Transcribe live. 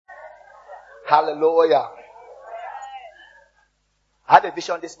Hallelujah. I had a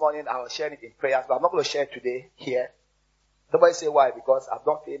vision this morning. I was sharing it in prayers, but I'm not going to share it today here. Nobody say why, because I've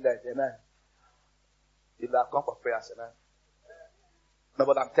not feel that. Amen. You have come for prayers. Amen. No,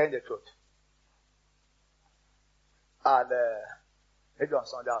 but I'm telling the truth. And maybe on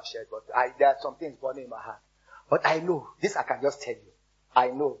Sunday I'll share it, but there are some things burning in my heart. But I know, this I can just tell you. I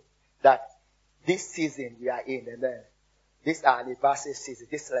know that this season we are in, amen. This anniversary season,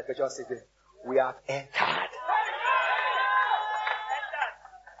 this celebration season, we have entered.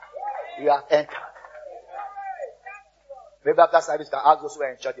 We have entered. Maybe after service, you can ask those who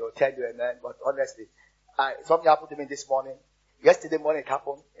are in church, they will tell you, amen. But honestly, something happened to me this morning. Yesterday morning it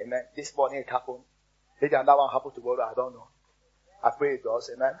happened, amen. This morning it happened. Maybe another one happened tomorrow, I don't know. I pray it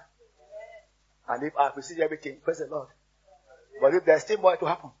does, amen. And if I receive everything, praise the Lord. But if there's still more to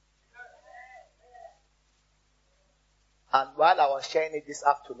happen. And while I was sharing it this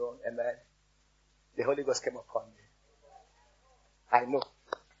afternoon, amen, the Holy Ghost came upon me. I know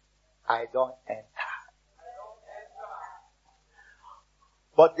I don't enter.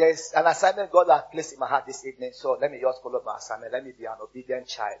 But there's an assignment God has placed in my heart this evening, so let me just follow my assignment. Let me be an obedient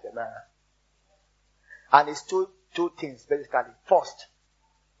child, amen. And it's two things, basically. First,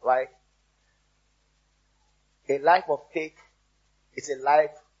 right? A life of faith is a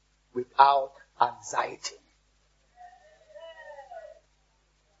life without anxiety.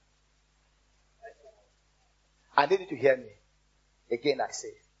 I need you to hear me. Again, I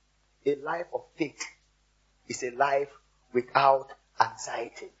say, a life of faith is a life without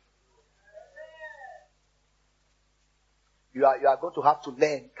anxiety. You are going to have to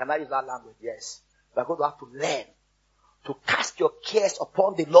learn. Can I use that language? Yes. You are going to have to learn to cast your cares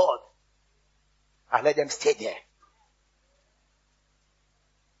upon the Lord and let them stay there.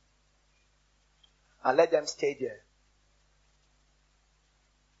 And let them stay there.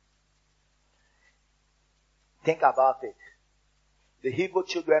 Think about it. The Hebrew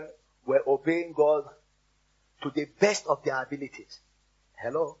children were obeying God to the best of their abilities.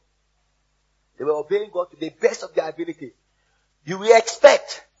 Hello? They were obeying God to the best of their ability. You will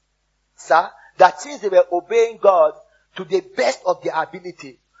expect, sir, that since they were obeying God to the best of their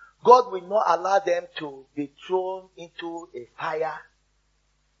ability, God will not allow them to be thrown into a fire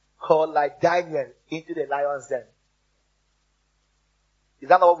or like Daniel into the lion's den. Is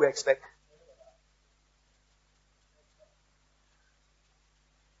that not what we expect?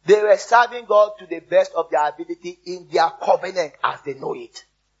 They were serving God to the best of their ability in their covenant as they know it.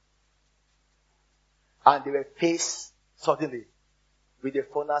 And they were faced suddenly with the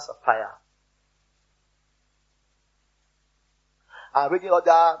furnace of fire. I'm reading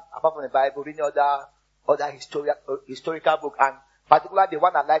apart from the Bible, reading other historical book, and particularly the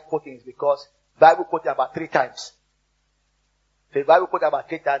one I like quoting is because the Bible quoted about 3 times. The Bible quoted about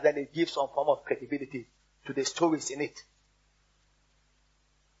 3 times, then it gives some form of credibility to the stories in it.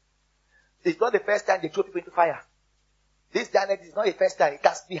 It's not the first time they throw people into fire. This Daniel is not the first time. It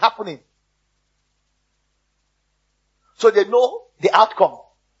has been happening. So they know the outcome.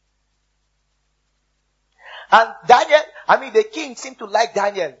 And Daniel, the king seemed to like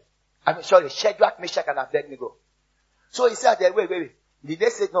Daniel. Shadrach, Meshach, and Abednego. So he said, wait. Did they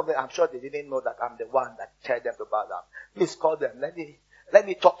say, no, I'm sure they didn't know that I'm the one that told them to bow down. Please call them. Let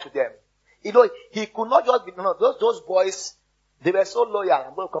me talk to them. He could not just be, those boys, they were so loyal.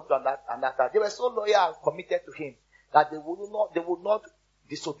 I'm going to come to that. They were so loyal and committed to him that they would not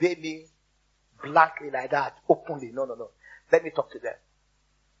disobey me blankly like that, openly. No. Let me talk to them.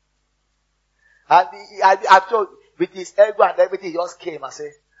 And I told, with his ego and everything, he just came and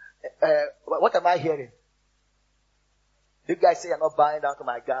said, what am I hearing? You guys say you're not bowing down to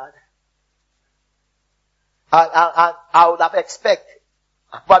my God? And I would have expected,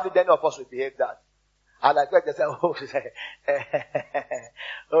 probably many of us would behave that. And I thought they said, oh,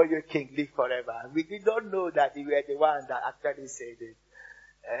 you king, live forever. We did not know that you were the one that actually said it.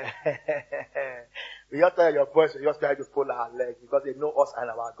 We just tell your boys, we just try to pull our legs because they know us and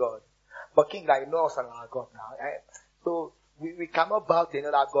our God. But king, like, know us and our God now. So we cannot bow to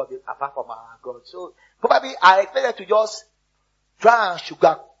another God apart from our God. So probably I expected to just try and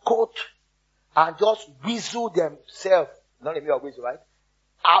sugarcoat and just whistle themselves, not a mere whistle, right?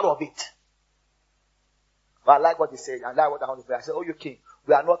 Out of it. But I like what he said, and I like what I want to say. I said, oh, you king,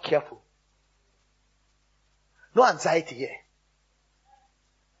 we are not careful. No anxiety here.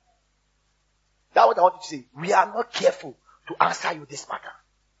 That's what I want you to say. We are not careful to answer you this matter.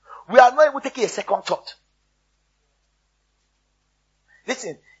 We are not even taking a second thought.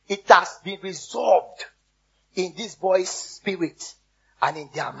 Listen, it has been resolved in this boy's spirit and in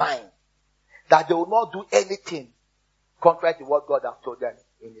their mind that they will not do anything contrary to what God has told them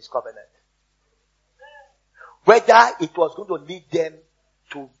in his covenant. whether it was going to lead them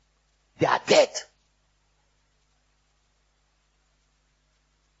to their death.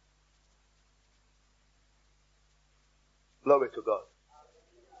 Glory to God.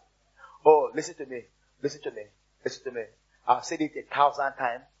 Oh, listen to me. Listen to me. Listen to me. I've said it 1,000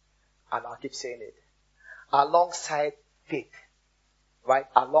 times and I'll keep saying it. Alongside faith, right?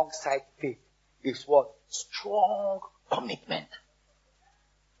 Alongside faith is what? Strong commitment.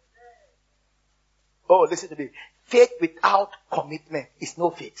 Oh, listen to me. Faith without commitment is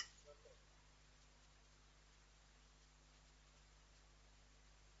no faith.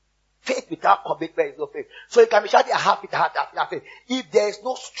 Faith without commitment is no faith. So you can be shouting, I have faith, I have faith. If there is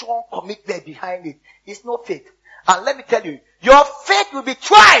no strong commitment behind it, it's no faith. And let me tell you, your faith will be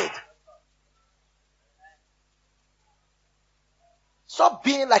tried. Stop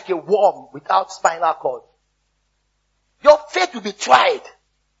being like a worm without spinal cord. Your faith will be tried.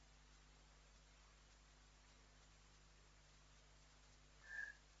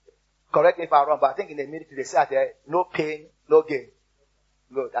 Correct me if I'm wrong, but I think in the military they say there, no pain, no gain.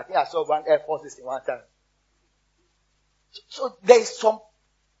 Good. I think I saw one Air Force this in one time. So there's some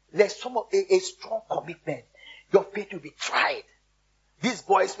of a strong commitment. Your faith will be tried. These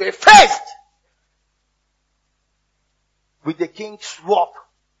boys were faced with the king's wrath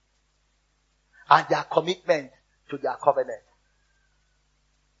and their commitment to their covenant.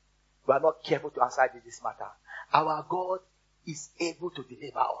 We are not careful to answer this matter. Our God is able to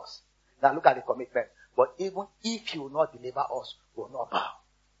deliver us. Now look at the commitment. But even if He will not deliver us, we will not bow.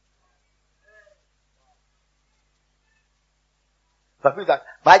 But people that,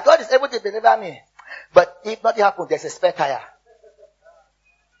 my God is able to deliver me. But if nothing happens, there's a spare tire.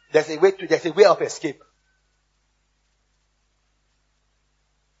 There's a way of escape.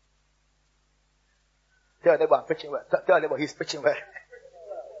 Tell your neighbor I'm preaching well. Tell your neighbor he's preaching well.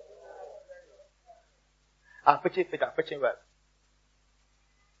 I'm preaching well.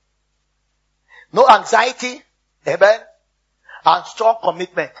 No anxiety, amen, and strong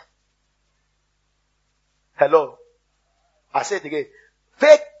commitment. Hello. I say it again.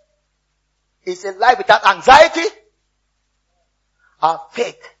 Faith is a life without anxiety, and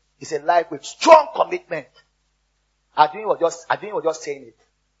faith is a life with strong commitment. I didn't was just saying it.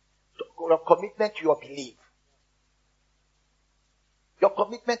 Your commitment to your belief. Your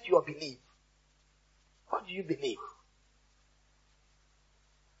commitment to your belief. What do you believe?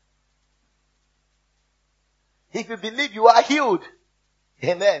 If you believe you are healed,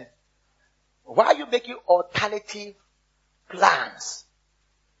 amen. Why are you making alternative plans?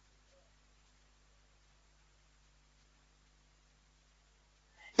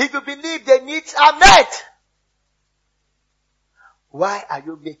 If you believe the needs are met, why are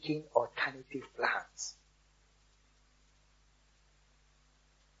you making alternative plans?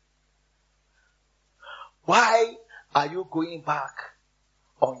 Why are you going back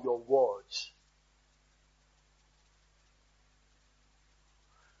on your words?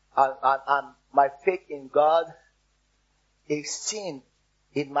 And my faith in God is seen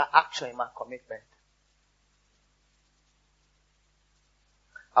in my action, in my commitment.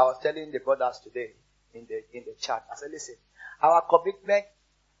 I was telling the brothers today in the chat, I said, listen, our commitment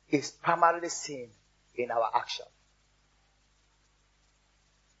is primarily seen in our action.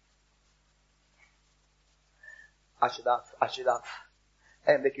 I should have,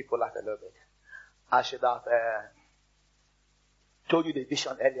 and make people laugh a little bit. I should have told you the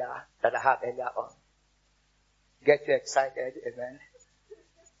vision earlier that I had earlier on. Get you excited, amen.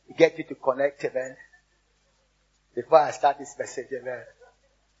 Get you to connect, amen. Before I start this message, amen.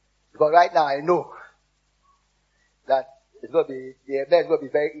 Because right now I know that it's going to be, the event is going to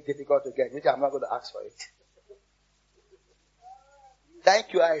be very difficult to get, which I'm not going to ask for it.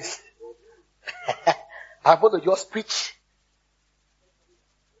 Thank you, guys. I'm going to just preach.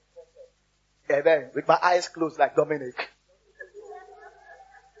 Amen. With my eyes closed like Dominic.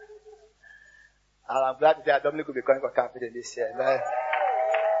 And I'm glad to say that Dominic will be coming for camping this year. Amen.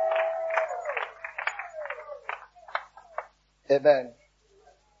 Amen.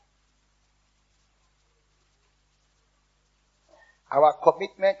 Our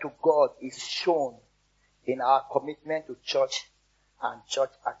commitment to God is shown in our commitment to church and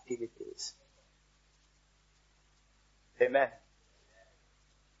church activities. Amen.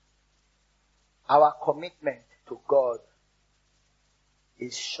 Our commitment to God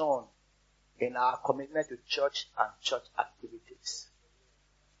is shown in our commitment to church and church activities.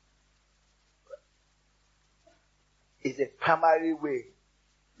 It's a primary way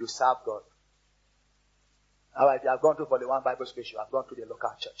you serve God. Alright, you have gone to for the one Bible school, you have gone to the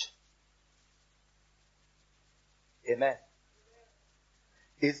local church. Amen.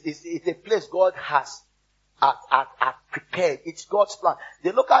 It's a place God has are prepared. It's God's plan.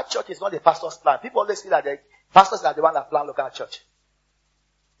 The local church is not the pastor's plan. People always feel that the pastors are the one that plan local church.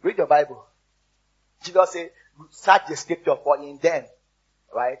 Read your Bible. Jesus said, search the scripture, for in them,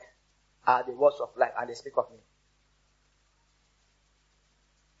 right, are the words of life, and they speak of me.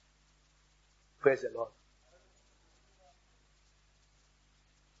 Praise the Lord.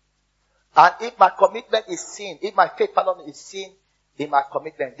 And if my commitment is seen, if my faith, is seen in my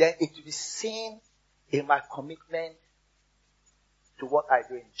commitment, then it will be seen in my commitment to what I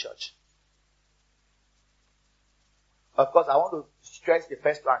do in church. Of course, I want to stress the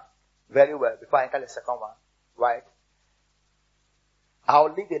first one very well before I enter the second one, right? I'll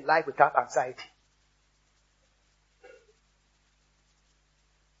live a life without anxiety.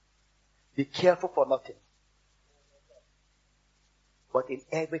 Be careful for nothing, but in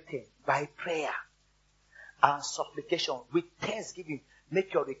everything, by prayer and supplication, with thanksgiving,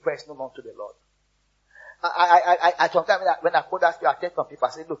 make your request known unto the Lord. I sometimes when I quote that scripture, I tell some people,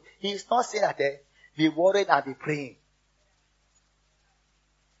 I say, look, he's not saying that be worried and be praying.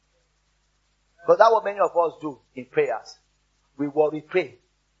 But that's what many of us do in prayers. We worry, pray.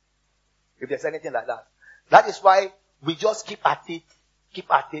 If there's anything like that. That is why we just keep at it,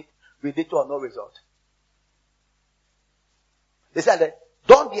 with little or no result. They said,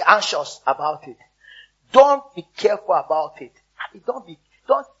 don't be anxious about it. Don't be careful about it.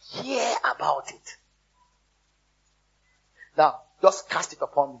 Don't care about it. Now, just cast it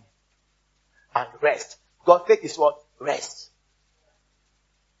upon me and rest. God's faith is what? Rest.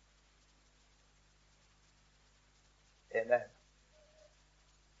 Amen.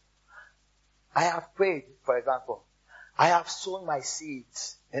 I have prayed, for example. I have sown my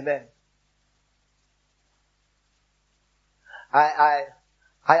seeds. Amen. I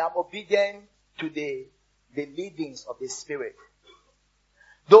am obedient to the leadings of the Spirit.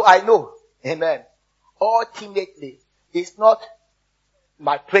 Though I know, amen, ultimately, it's not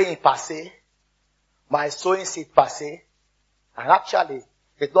my praying per se, my sowing seed per se, and actually,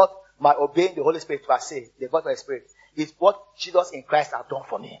 it's not my obeying the Holy Spirit per se, the voice of the Spirit. It's what Jesus in Christ has done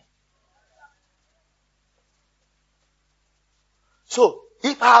for me. So,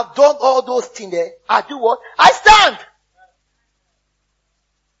 if I have done all those things there, I do what? I stand!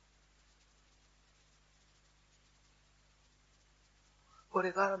 For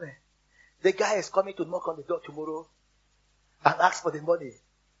the the guy is coming to knock on the door tomorrow and ask for the money.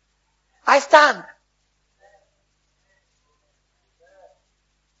 I stand.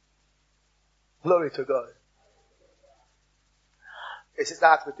 Glory to God. A sister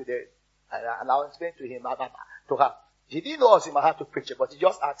asked me today, and I was explaining to him, to her. She didn't know I was in my heart to preach it, but she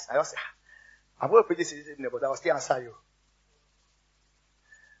just asked. I just said, I'm going to preach this evening, but I will still answer you.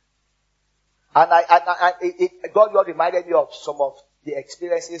 And God reminded me of some of the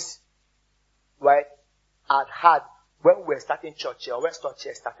experiences, right, I'd had when we were starting church here, or when church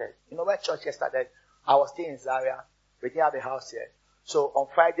here started. You know, when church here started, I was still in Zaria. We didn't have a house here. So on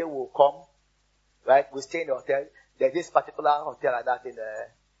Friday we'll come, right, we'll stay in the hotel. There's this particular hotel like that in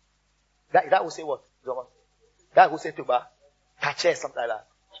the, that will say what? That will say Tuba? Patches, something like that.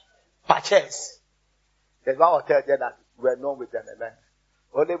 Patches. There's one hotel there that we're known with them, amen.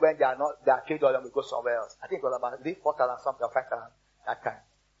 Only when they are killed on them, we go somewhere else. I think it was about 4,000 something or 5,000 that time.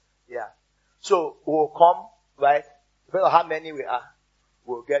 Yeah. So we'll come, right? Depending on how many we are,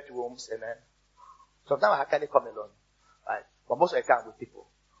 we'll get rooms, amen. Sometimes I can't come alone, right? But most of the time with people.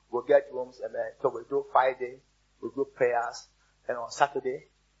 We'll get rooms, amen. So we'll do Friday, we'll do prayers, and on Saturday,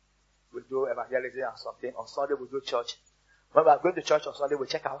 we'll do evangelism and something. On Sunday, we'll do church. When we are going to church on Sunday, we'll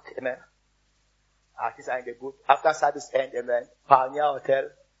check out, amen. Things are in the good. After service end, amen, Pioneer Hotel,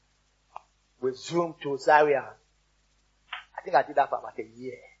 we zoomed to Zaria. I think I did that for about a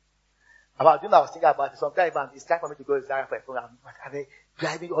year. About doing, I was thinking about it. Sometimes it's time for me to go to Zaria for a program. Are they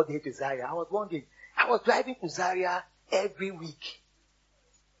driving all day to Zaria? I was wondering. I was driving to Zaria every week.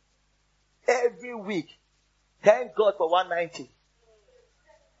 Every week. Thank God for 190.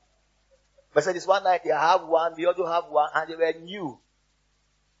 But said it's 190. I have one, the other have one, and they were new.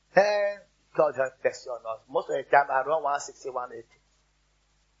 And God have mercy on us. Most of the time I run 160, 180.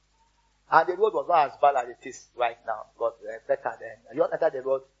 And the road was not as bad as it is right now, but better than. You enter the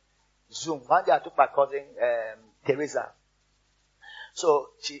road, zoom. One day I took my cousin, Teresa.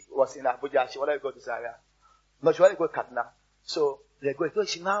 So she was in Abuja. She wanted to go to Zaria. No, she wanted to go to Kaduna. So they go. So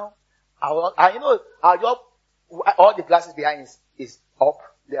she now, all the glasses behind is up.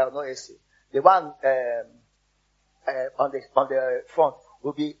 There are no AC. The one on the front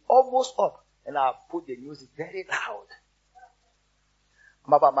will be almost up. And I put the music very loud.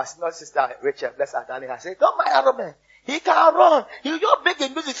 My senior sister, Rachel, bless her darling, I said, don't mind Aaron, man. He can run. You just make the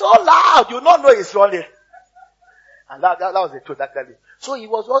music so loud, you don't know he's running. And that was the truth, actually. So he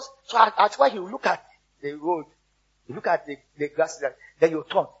was also, that's why he would look at the road. You look at the grass, then you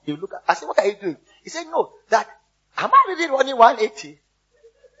turn. You look at, I said, what are you doing? He said, no, am I really running 180?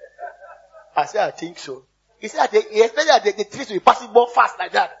 I said, I think so. He said, he expected that the trees will be passing more fast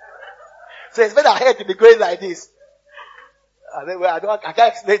like that. So he expected our head to be going like this. I said, well, I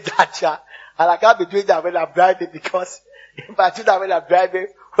can't explain that, yeah. And I can't be doing that when I'm driving, because if I do that when I'm driving,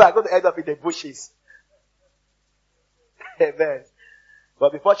 we are going to end up in the bushes. Amen.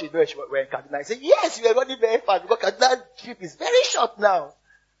 But before she knew it, we were in Kaduna. I said, yes, we are running very fast, because Kaduna trip is very short now.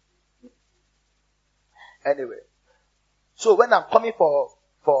 Anyway. So when I'm coming for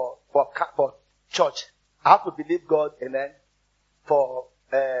church, I have to believe God, amen, for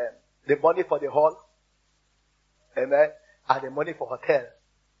the money for the hall, amen, and the money for hotel.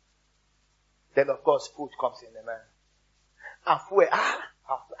 Then of course food comes in, amen. And food,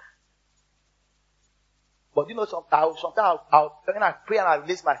 but you know, sometimes when I pray and I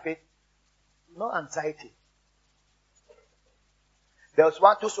release my faith, no anxiety. There was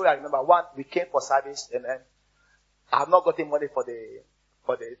two stories I remember. One, we came for service, amen. I have not gotten money for the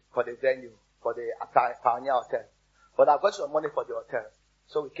venue, for the Pioneer Hotel. But I've got some money for the hotel.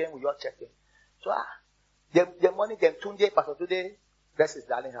 So we came, we all checked in. So, the money, Tunde, Pastor Tunde, bless his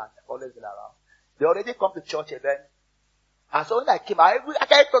darling heart, always been around. They already come to church event. And so when I came, I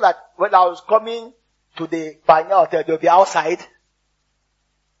thought that when I was coming to the Pioneer Hotel, they'll be outside.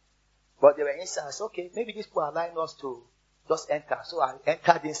 But they were inside. I said, okay, maybe these people are allowing us to just enter. So I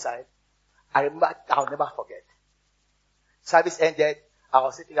entered inside. I remember, I'll never forget. Service ended. I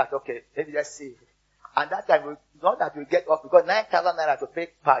was sitting at, okay, maybe let's see. And that time, not that you get off, because 9,000 naira to pay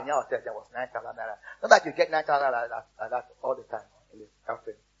Pioneer Hotel, there was 9,000 naira. Not that you get 9,000 naira like that all the time in the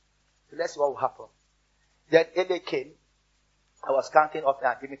offering. So let's see what will happen. Then LA came. I was counting up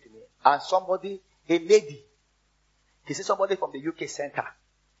and giving it to me. And a lady, he said somebody from the UK center.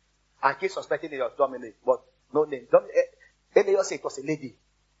 I keep suspecting it was Dominic, but no name. LA just said it was a lady.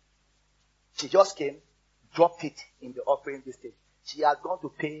 She just came, dropped it in the offering this day. She had gone to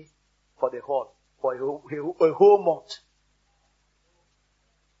pay for the hall for a whole month.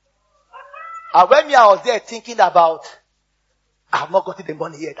 And when I was there thinking about, I have not gotten the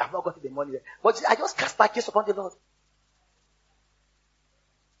money yet. But I just cast my case upon the Lord.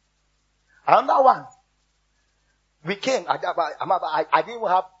 Another one. We came. I didn't even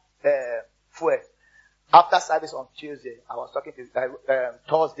have fuel. After service on Tuesday, I was talking to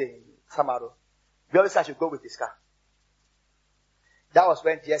Thursday in Samaro. We always said I should go with this car. That was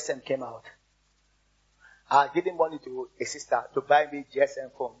when GSM came out. I was giving money to a sister to buy me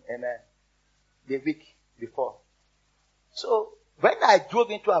GSM phone, and the week before. So when I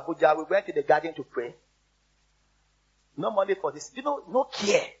drove into Abuja, we went to the garden to pray. No money for this. No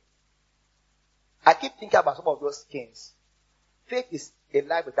care. I keep thinking about some of those things. Faith is a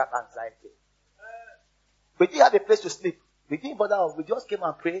life without anxiety. We didn't have a place to sleep. We didn't bother. We just came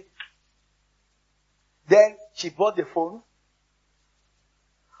and prayed. Then she bought the phone.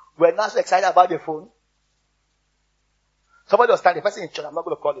 We're not so excited about the phone. Somebody was standing, the person in church, I'm not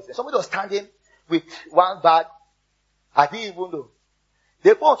going to call this name. Somebody was standing with one bag. I didn't even know.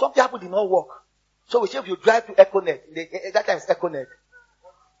 The phone, something happened, did not work. So we said, if you drive to Econet, that time is Econet.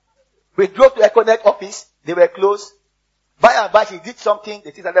 We drove to Econet office, they were closed. By and by, she did something,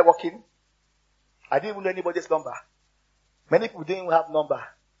 the things started working. I didn't even know anybody's number. Many people didn't even have number.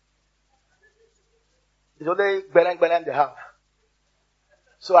 It's only Belen they have.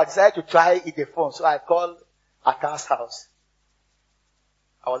 So I decided to try it the phone. So I called Aka's house.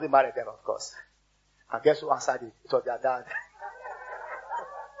 I wasn't married then, of course. And guess who answered it? It was their dad.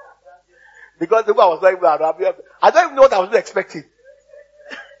 Because the one was not even around. I don't even know what I was expecting.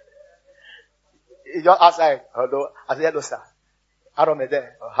 He just answered, hello. I said, hello, sir. I don't know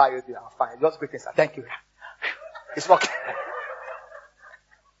there. Oh, how are you doing? I'm fine. Just greeting, sir. Thank you. It's working.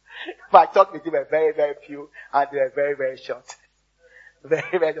 But I talked with him a very, very few, and they were very, very short.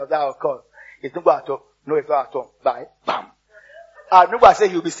 Very, very short. That was called. It's not at home. No, it's not at home. Bye. Bam. And nobody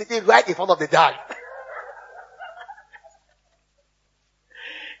said he'll be sitting right in front of the dad.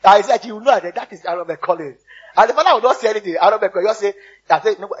 I said, you know that is Aaron calling. And the father would not say anything. Aaron will just say, I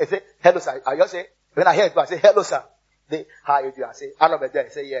say, hello, sir. I just say, when I hear it, I say, hello, sir. They, how you do? I say, Aaron there. I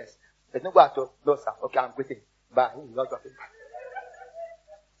say, yes. There's no go at all. No, sir. Okay, I'm greeting. Bye. He's not talking.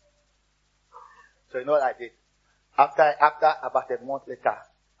 So you know what I did? After about a month later,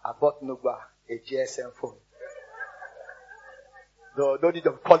 I bought Nugba a GSM phone. No need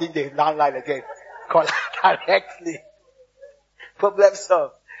of calling the landline again. Call directly. Problem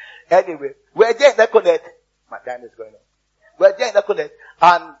solved. Anyway, we're there in Econet. My time is going on. We're there in Econet,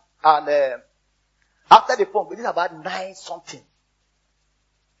 and After the phone, within about 9 something.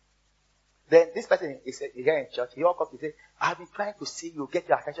 Then this person is here in church. He walked up and said, I've been trying to see you, get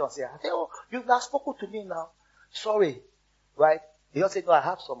your attention. I say, oh, you've not spoken to me now. Sorry. Right? He just said, no, I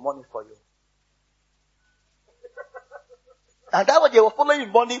have some money for you. And that was, they were following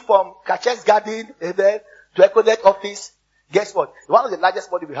money from Kachet's Garden, amen, to Econet office. Guess what? One of the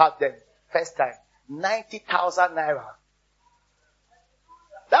largest money we had then, first time, 90,000 naira.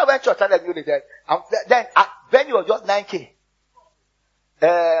 That went church and knew that. And then, venue was just 9K.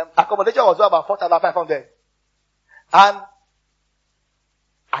 Accommodation was about 4,500. And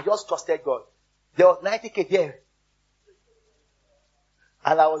I just trusted God. There was 90K there.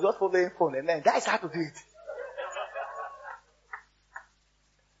 And I was just following phone. And then, that's how to do it.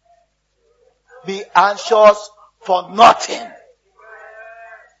 Be anxious for nothing.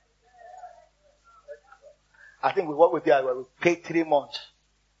 I think with what we did, we paid 3 months.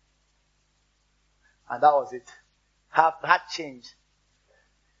 And that was it. Had changed.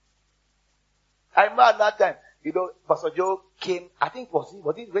 I remember at that time, Pastor Joe came, I think was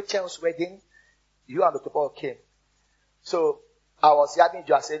it Rachel's wedding? You and Dr. Paul came. So, I was yabbing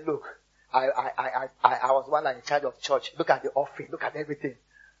you, I said, look, I was one in charge of church. Look at the offering, look at everything.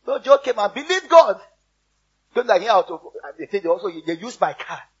 So Joe came and believed God. Don't like here they said they used my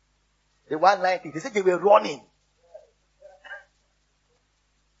car. The 190. They said they were running.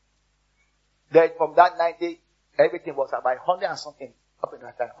 Then from that 90, everything was about 100 and something. Up in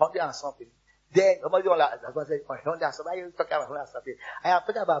that time, 100 and something. Then, somebody was like, 100 and something. Why are you talking about 100 and something? I am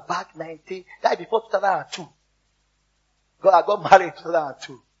talking about back 90. That before 2002. I got married in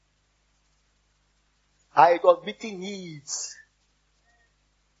 2002. I was meeting needs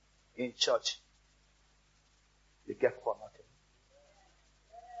in church. Be careful for nothing.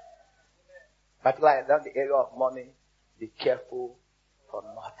 Particularly in the area of money, be careful for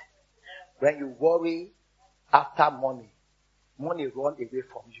nothing. When you worry after money, money run away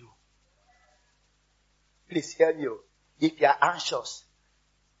from you. Please hear me. If you are anxious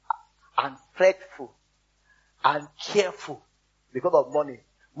and fretful and careful because of money,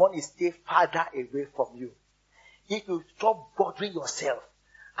 money stays farther away from you. If you stop bothering yourself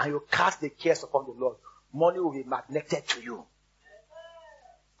and you cast the cares upon the Lord, money will be magneted to you.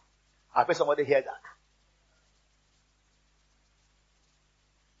 I bet somebody hear that.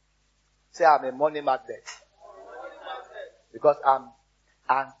 Say, I'm a money magnet. Because I'm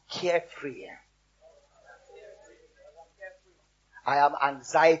carefree. I am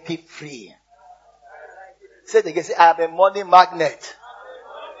anxiety free. Say it again. Say, I am a money magnet.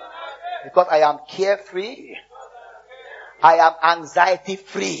 Because I am carefree. I am anxiety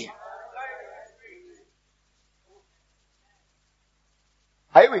free.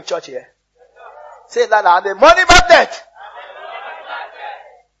 Are you in church here? Say that I'm a money magnet.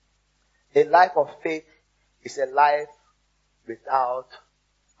 A life of faith is a life without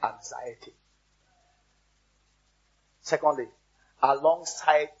anxiety. Secondly,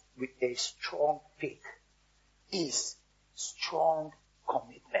 alongside with a strong faith is strong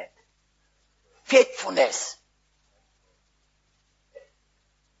commitment. Faithfulness.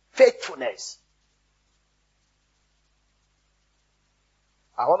 Faithfulness.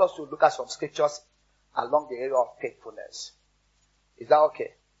 I want us to look at some scriptures along the area of faithfulness. Is that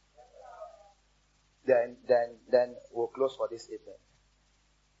okay? Then we'll close for this evening.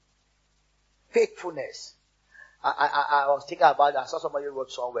 Faithfulness. I was thinking about it. I saw somebody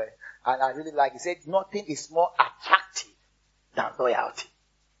wrote somewhere, and I really like it. He said, nothing is more attractive than loyalty.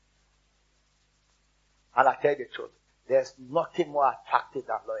 And I tell you the truth. There's nothing more attractive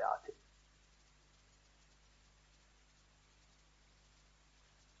than loyalty.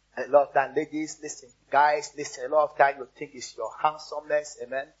 A lot of time, ladies, listen. Guys, listen. A lot of time you think it's your handsomeness,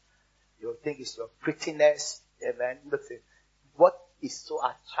 amen. You think it's your prettiness, amen. Listen, what is so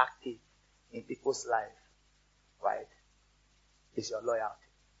attractive in people's life, right, is your loyalty.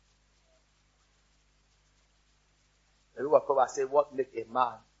 The book of Proverbs says, what makes a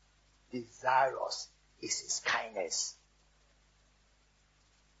man desirous is his kindness.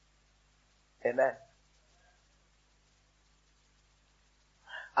 Amen.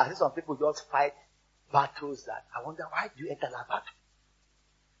 I see some people just fight battles that I wonder, why do you enter that battle?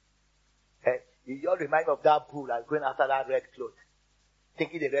 You all remind me of that bull that's going after that red cloth,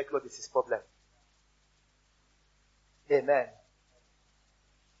 thinking the red cloth is his problem. Amen.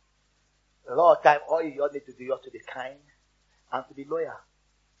 A lot of time, all you all need to do is to be kind and to be loyal.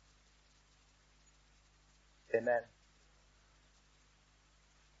 Amen.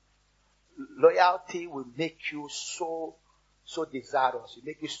 Loyalty will make you so desirous. It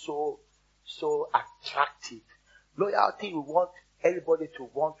make you so attractive. Loyalty will want everybody to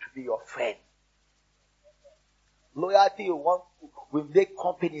want to be your friend. Loyalty will make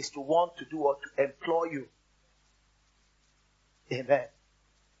companies to want to do what? To employ you. Amen.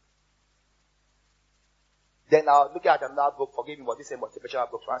 Then I'll look at another book. Forgive me, but this is a motivational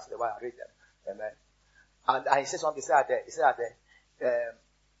book. Once in a while I read them. Amen. And he said something. He said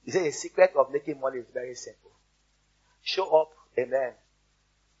the secret of making money is very simple. Show up, amen,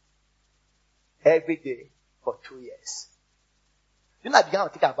 every day for 2 years. You know, I began to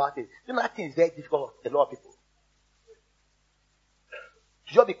think about it. You know, that thing is very difficult for a lot of people.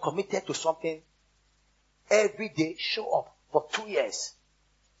 You just be committed to something every day. Show up for 2 years.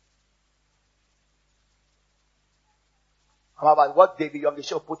 How about what David Young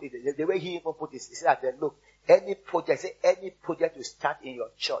Show put it? The way he even put it, he said that, look, any project you start in your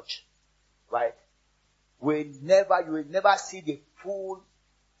church, right, you will never see the full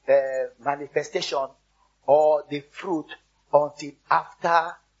manifestation or the fruit until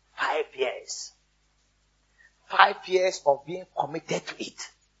after 5 years. 5 years of being committed to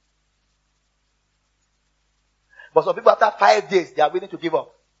it. But some people after 5 days, they are willing to give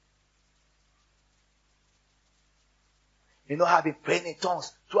up. You know, I've been praying in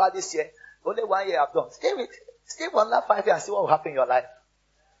tongues throughout this year. Only 1 year I've done. Stay for another 5 years and see what will happen in your life.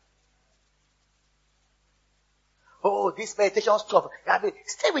 Oh, this meditation stuff.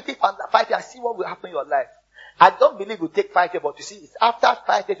 Stay with it for another 5 years and see what will happen in your life. I don't believe it will take 5 years, but you see, it's after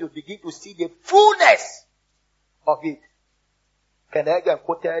 5 years you begin to see the fullness of it. Can I again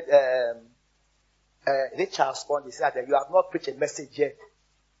quoted Richard Spond? He said that you have not preached a message yet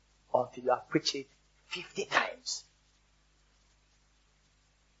until you have preached it 50 times.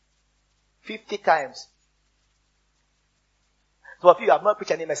 50 times. Some of you have not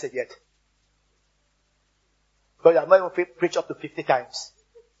preached any message yet. But you have not even preached up to 50 times.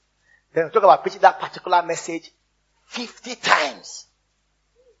 Then we talk about preaching that particular message 50 times.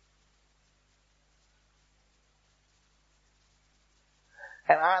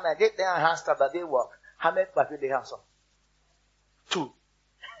 And I did their hands stuff that they work. How many people did they hands on? 2.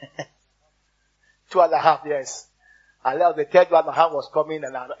 2.5 years. I left the third one, my hand was coming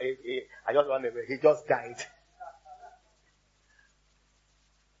and I just ran away. He just died.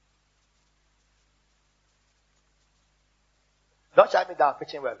 Don't shut me down,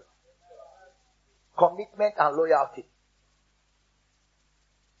 preaching well. Commitment and loyalty.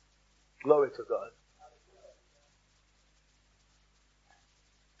 Glory to God.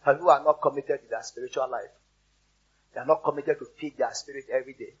 And who are not committed to their spiritual life. They are not committed to feed their spirit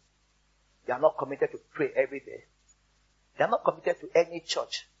every day. They are not committed to pray every day. They are not committed to any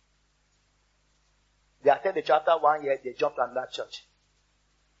church. They attend the church after 1 year, they jump on that church.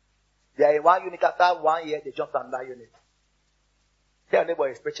 They are in one unit after 1 year, they jump on that unit. Their neighbor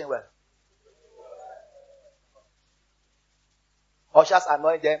is preaching well. Ushers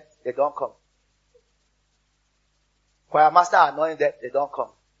annoy them, they don't come. Choir master annoying them, they don't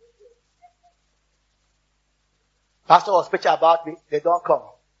come. Pastor was preaching about me, they don't come.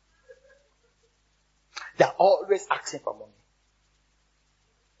 They are always asking for money.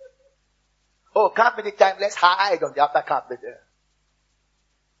 Oh, camp meeting time, let's hide on the after camp meeting.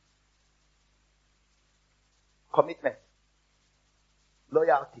 Commitment.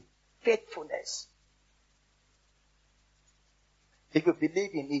 Loyalty. Faithfulness. If you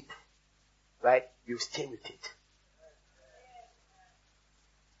believe in it, right, you stay with it.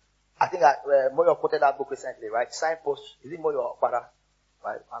 I think Moyo quoted that book recently, right? Signpost. Is it Moyo Okpara?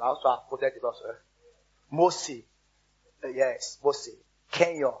 Right? And also I quoted it also. Mosi. Yes, Mosi.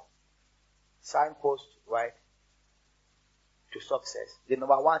 Kenya. Signpost, right? To success. The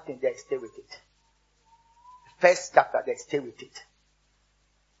number one thing there is stay with it. First chapter there, stay with it.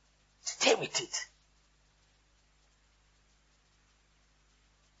 Stay with it.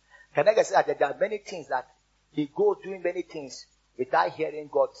 Can I say that there are many things that he goes doing many things without hearing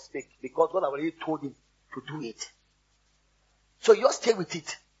God speak because God already told him to do it. So you stay with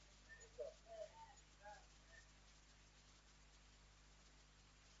it.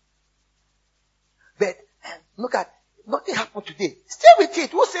 But look at, nothing happened today. Stay with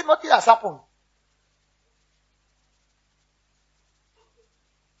it. Who said nothing has happened?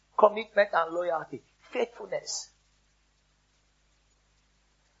 Commitment and loyalty. Faithfulness.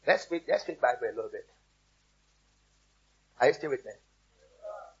 Let's read Bible a little bit. Are you still with me?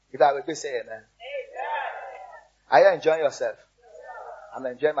 If I will be saying amen. Are you enjoying yourself? I'm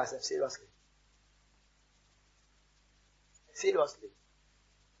enjoying myself seriously. Seriously.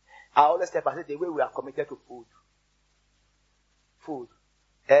 I always tell myself the way we are committed to food. Food.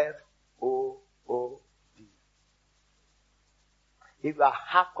 F-O-O-D. If you are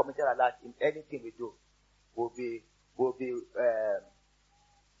half committed like that in anything we do, we'll be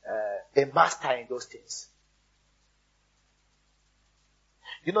a master in those things.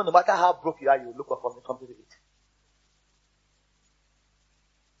 You know, no matter how broke you are, you look for something to eat.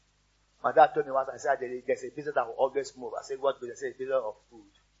 My dad told me once, I said, there's a business that will always move. I said, what business? I said, business of food.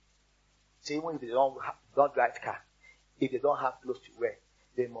 So even if they don't drive car, if they don't have clothes to wear,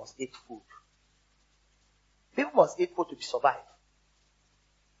 they must eat food. People must eat food to survive.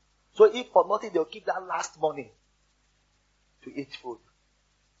 So if for nothing, they'll keep that last money to eat food.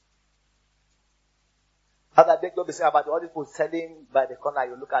 And I beg don't be saying about all these people selling by the corner,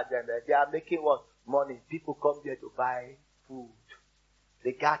 you look at them, they are making what? Money. People come there to buy food.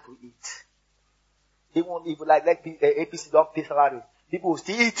 They got to eat. Even if like APC don't pay salary, people will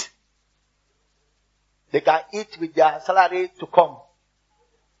still eat. They can eat with their salary to come.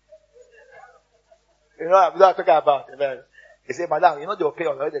 You know what I'm talking about? Amen. They say, madam, you know they will pay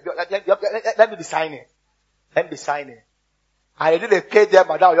already. Let me be signing. Let me be signing. And if they pay them,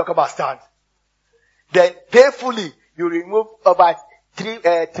 madam, you come and stand. Then painfully, you remove about three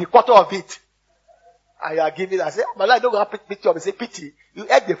quarter of it. And you are giving it. I say, madam, I don't have picture of it. Say, pity. You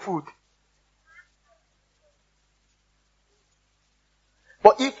ate the food.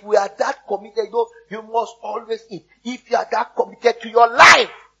 But if we are that committed, you must always eat. If you are that committed to your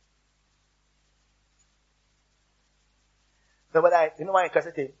life. No, you know what I'm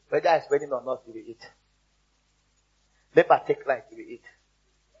interested in? Whether it's raining or not, you will eat. Let us take light, you will eat.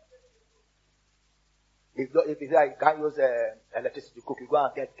 If you can't use electricity to cook, you go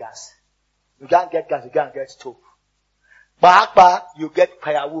and get gas. You can't get gas, you go and get stove. But you get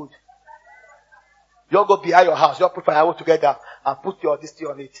firewood. You go behind your house, you put firewood together and put your this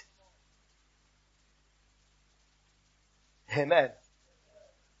on it. Amen.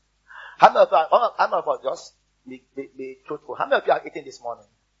 How many of us just be truthful? How many of you have eaten this morning?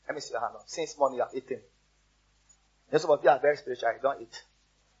 Let me see your hand up. Since morning you have eaten. Some of you are very spiritual, you don't eat.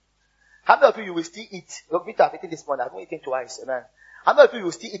 How many of you will still eat? Look, me have eaten this morning. I've not eaten twice. Amen. How many of you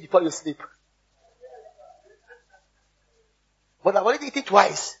will still eat before you sleep? But I've already eaten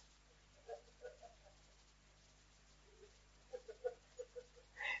twice.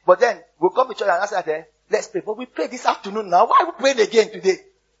 But then we'll come to church and answer, let's pray. But we prayed this afternoon now. Why are we praying again today?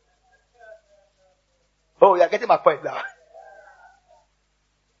 Oh, you're getting my point now.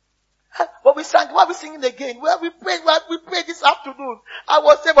 But we sang, why are we singing again? Well, we prayed this afternoon. I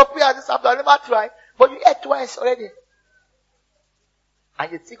was saying about prayer this afternoon. I never tried. But you ate twice already.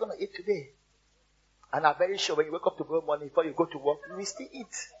 And you're still going to eat today. And I'm very sure when you wake up tomorrow morning before you go to work, you will still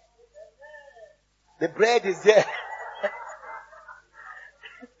eat. The bread is there.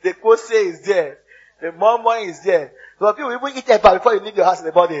 The kose is there. The mama is there. So people will eat eba before you leave your house in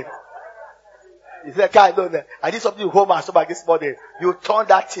the morning. You say, I did something home and stomach this morning. You turn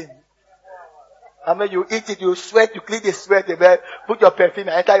that thing. I mean, you eat it, you sweat, you clean the sweat, man. Put your perfume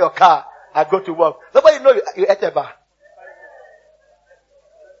and enter your car and go to work. Nobody know you ate eba.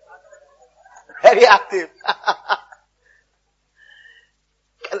 Very active.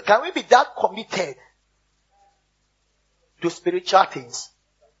 Can we be that committed to spiritual things?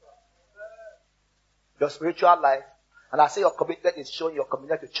 Your spiritual life. And I say your commitment is showing your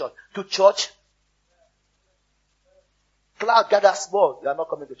commitment to church. To church. Cloud gather small. You are not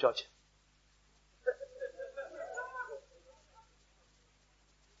coming to church.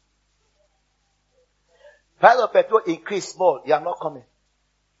 Price of petrol increase small. You are not coming.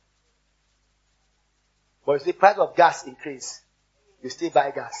 But you see, price of gas increase. You still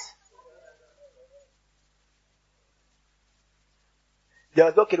buy gas. There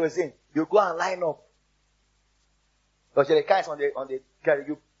was no kerosene. You go and line up. Because the car is on the carry.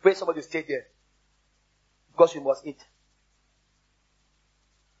 You pay somebody to stay there. Because you must eat.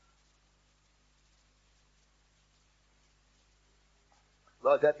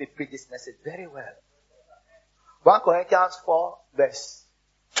 Lord, let me preach this message very well. 1 Corinthians 4 verse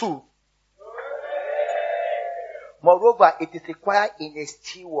 2. Moreover, it is required in a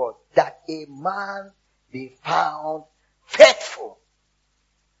steward that a man be found faithful,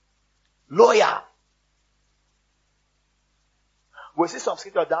 loyal. We'll see some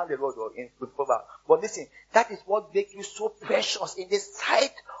scripture down the road in Proverbs. But listen, that is what makes you so precious in the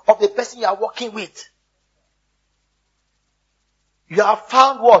sight of the person you are working with. You have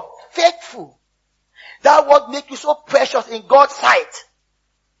found what? Faithful. That what makes you so precious in God's sight.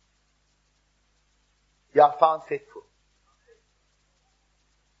 You are found faithful.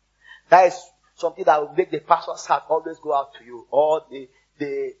 That is something that will make the pastor's heart always go out to you. Or the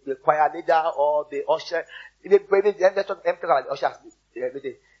choir leader or the usher. Maybe the ushers.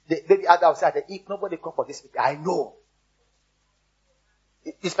 The other will say, if nobody come for this meeting, I know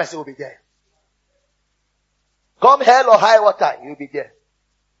this person will be there. Come hell or high water, you'll be there.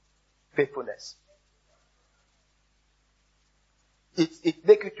 Faithfulness. It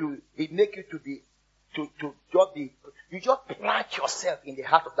make you to be, to just be, you just plant yourself in the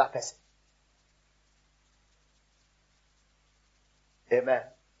heart of that person. Amen.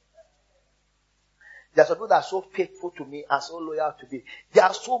 There are some people that are so faithful to me and so loyal to me. They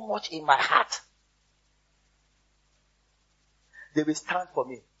are so much in my heart. They will stand for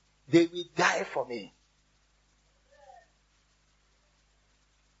me. They will die for me.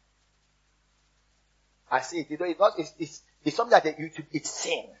 I see it. You know, it's something that it's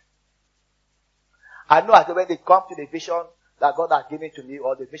sin. I know that when they come to the vision that God has given to me,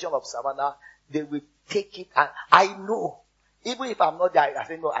 or the vision of Savannah, they will take it, and I know. Even if I'm not there, I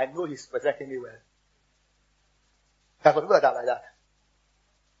say, no, I know He's presenting me well. There are some people that are like that.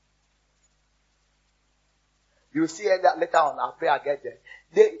 You see that later on, I'll pray I get there.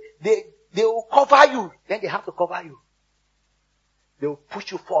 They will cover you, then they have to cover you. They will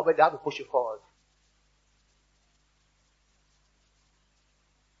push you forward, they have to push you forward.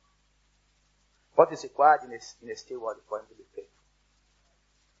 What is required in a steward for him to be faithful?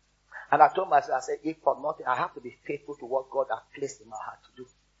 And I told myself, I said, if for nothing, I have to be faithful to what God has placed in my heart to do.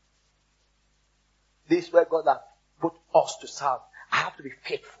 This is where God has put us to serve. I have to be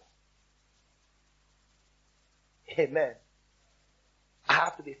faithful. Amen. I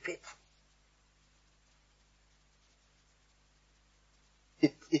have to be faithful.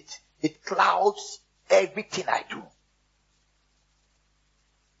 It clouds everything I do.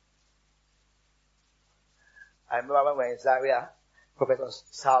 I remember when we were in Zaria, Professor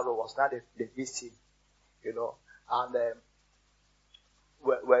Saro was not the VC, you know, and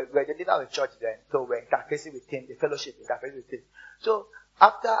we're the leader of the church then, so we're interfacing with him, the fellowship interfacing with him. So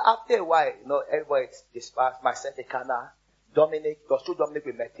after a while, you know, everybody dispersed, myself, Ekana, Dominic, it was through Dominic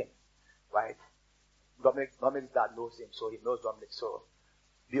we met him, right? Dominic that knows him, so he knows Dominic, so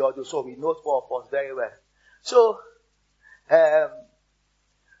we know four of us very well. So, I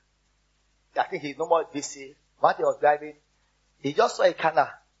think he's no more VC. One day I was driving, he just saw Ekana.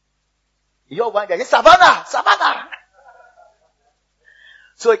 He just went there, he said, Savannah!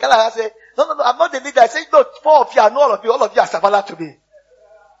 So Ekana said, no, I'm not the leader. I said, no, four of you, I know all of you are Savannah to me.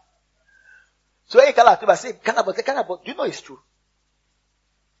 So Ekana told me, I said, Ekana, but do you know it's true?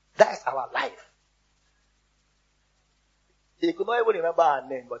 That is our life. He could not even remember our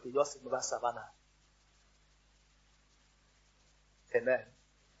name, but he just remembered Savannah. Amen.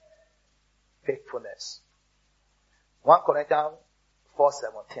 Faithfulness. 1 Corinthians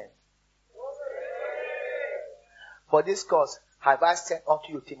 4:17. For this cause have I sent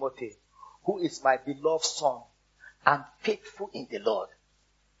unto you Timothy, who is my beloved son and faithful in the Lord.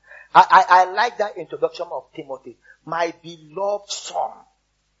 I like that introduction of Timothy. My beloved son.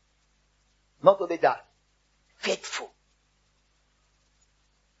 Not only that, faithful.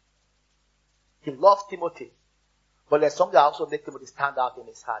 He loves Timothy. But there's something that also makes Timothy stand out in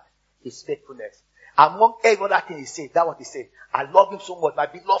his heart. His faithfulness. Among every other thing he said, that's what he said. I love him so much, my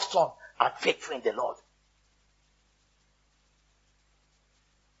beloved son, and faithful in the Lord.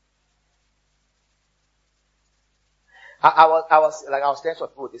 I was telling some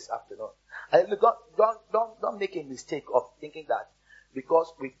people this afternoon. Don't make a mistake of thinking that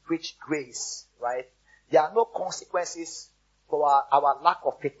because we preach grace, right? There are no consequences for our lack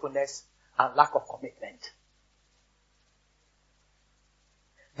of faithfulness and lack of commitment.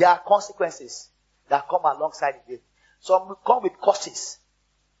 There are consequences that come alongside it. Some will come with curses.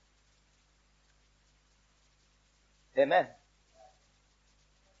 Amen.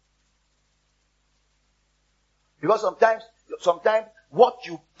 Because sometimes what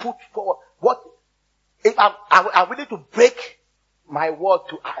you put forward, if I'm willing to break my word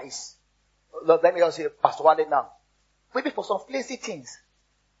to ice. Let me just say, Pastor Wale now. Maybe for some flimsy things.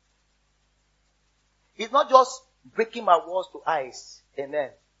 It's not just breaking my words to ice.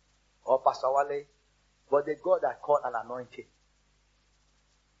 Amen. Or Pastor Wale. But the God that called an anointing.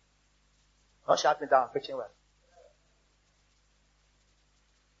 Don't shout me down, preaching well.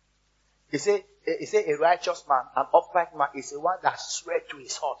 He said a righteous man, an upright man is the one that swear to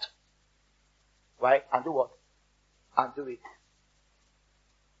his heart. Right? And do what? And do it.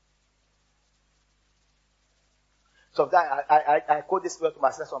 Sometimes I quote this word to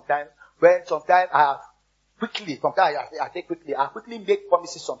myself sometimes. Sometimes I quickly make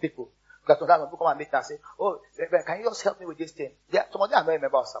promises to some people. Because sometimes when people come and meet me and say, oh, can you just help me with this thing? Some of them are not a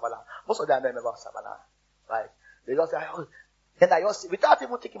member of Savannah. Most of them are not a member of Savannah. Right? They just say, oh. Then I just, without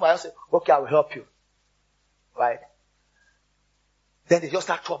even thinking, I just say, okay, I will help you. Right? Then they just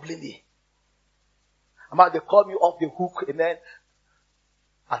start troubling me. They call me off the hook, amen.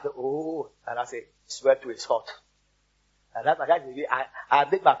 I say, oh, and I say, swear to his heart. And that's my guy, I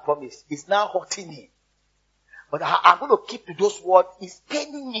made my promise. It's now hurting me. But I'm going to keep to those words. It's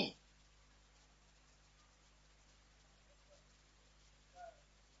paining me.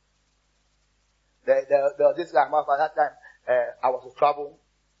 There was this guy, at that time, I was to travel.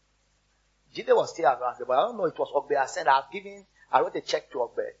 Jide was still around, but I don't know, it was Ogbe. I wrote a check to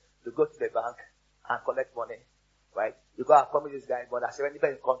Ogbe to go to the bank and collect money, right? Because I promised this guy, but I said,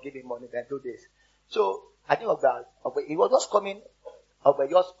 anybody can give him money, then do this. So, I think Ogbe, he was just coming, Ogbe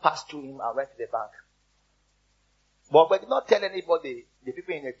just passed through him and went to the bank. But Ogbe did not tell anybody, the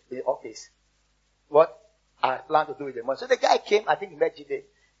people in the office, what I planned to do with the money. So the guy came, I think he met Jide,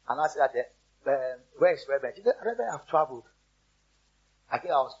 and I said, where is Reverend? Jide, Reverend, I've traveled. I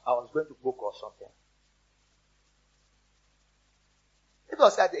think I was going to book or something. It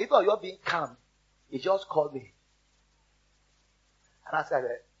was you're being calm. He just called me. And I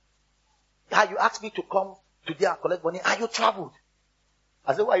said, you asked me to come today and collect money, and you traveled.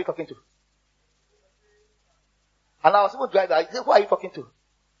 I said, who are you talking to? And I was even driving. I said, who are you talking to?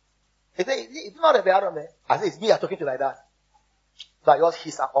 He said, it's not a bad man. I said, it's me you're talking to like that. So I just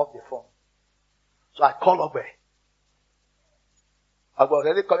hissed off the phone. So I called Ogbe. I was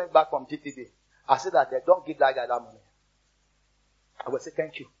already coming back from GTV. I said that they don't give that guy that money. I will say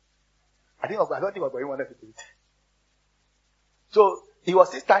thank you. I don't think Ogbe wanted to do it. So he was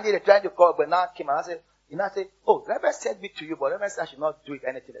still standing there trying to call, but now came and I said, oh, Reverend said me to you, but Reverend said I should not do it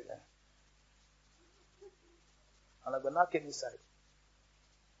anything again. And Ogbe now came inside.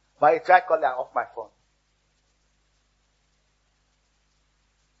 But he tried calling off my phone.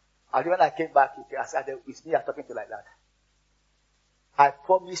 And when I came back, I said, it's me you're talking to like that. I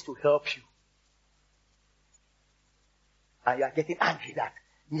promised to help you. And you are getting angry that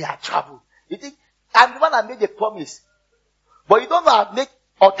me I travel. You think, I'm the one that made the promise. But you don't know I make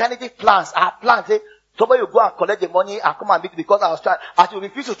alternative plans. I have plans. Say, somebody will go and collect the money and come and meet me because I was trying. I should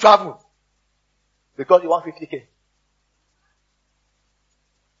refuse to travel. Because you want 50K.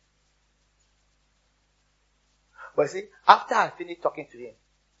 But you see, after I finished talking to him,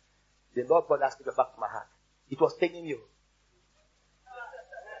 the Lord brought that scripture back to my heart. It was paining you.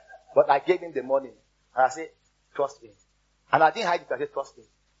 But I gave him the money. And I said, trust me. And I didn't hide it. I said, trust me.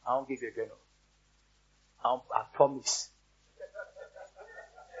 I won't give you again. I promise.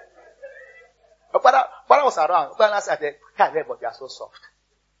 But I was around. But I said, can't let, but they are so soft.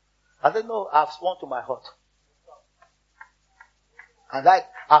 I said, no, I've sworn to my heart. And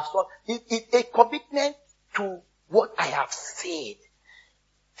I've sworn. It's a commitment to what I have said.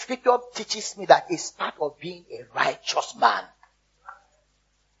 Scripture teaches me that it's part of being a righteous man.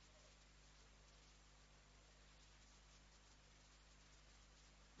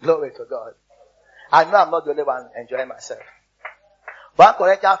 Glory to God. I know I'm not the only one enjoying myself. 1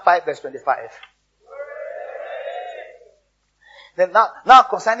 Corinthians 5 verse 25. Then now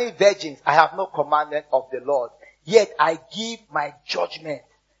concerning virgins, I have no commandment of the Lord. Yet I give my judgment.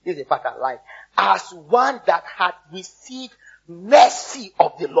 This is the part I like. As one that had received mercy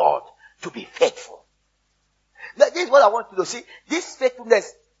of the Lord to be faithful. This is what I want you to see. This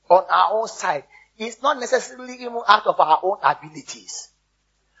faithfulness on our own side is not necessarily even out of our own abilities.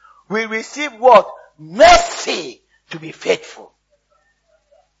 We receive what? Mercy to be faithful.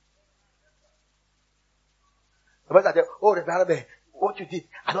 The person said, oh, Reverend, what you did,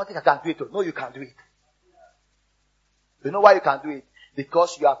 I don't think I can do it. No, you can do it. You know why you can do it?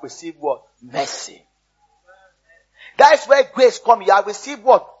 Because you have received what? Mercy. That is where grace comes. You have received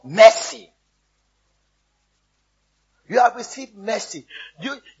what? Mercy. You have received mercy.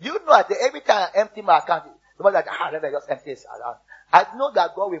 You know that every time I empty my account, somebody like, Reverend, just empty his account. I know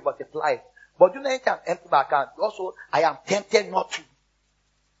that God will multiply. But you know, anytime I empty my account, also I am tempted not to.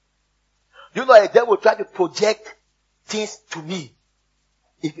 You know, the devil will try to project things to me.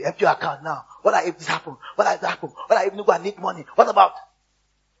 If you empty your account now, what if this happen? What if this happen? What if you go and need money? What about?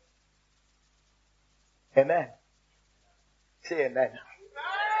 Amen. Say amen.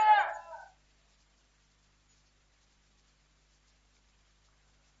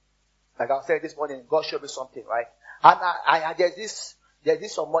 Like I was saying this morning, God showed me something, right? And there's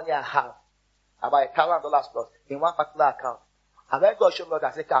this some money I have, about $1,000 plus, in one particular account. And when God showed me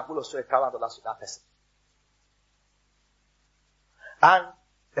that, I said, I'm going to sow $1,000 to that person. And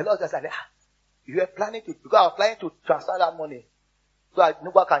the Lord just said, you are planning to, because I was planning to transfer that money, so that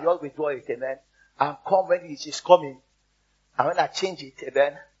nobody can just withdraw it, amen, and come when it is coming. And when I change it,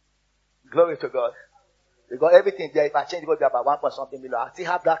 amen, glory to God. Because everything there, if I change it, it goes to about 1 point something million. I still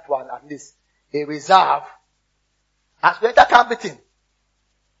have that one, at least, a reserve. As we enter camp meeting.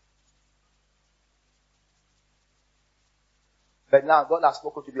 But now God has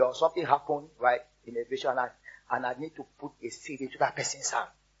spoken to me, or something happened, right, in a vision, and I need to put a seed into that person's hand.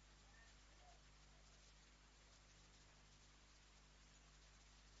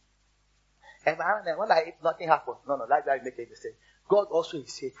 And if nothing happens, no, like that, make a mistake. God also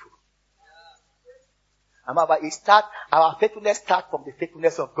is faithful. Our faithfulness starts from the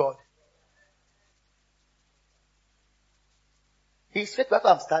faithfulness of God. He is faithful. That's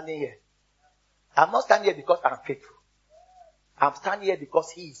why I'm standing here. I'm not standing here because I'm faithful. I'm standing here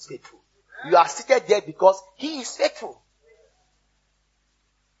because He is faithful. You are seated there because He is faithful.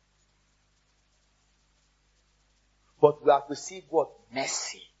 But we have received what?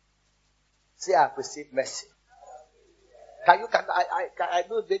 Mercy. Say, I have received mercy. I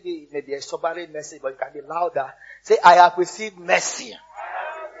know maybe a sobering message, but you can be louder. Say, I have received mercy.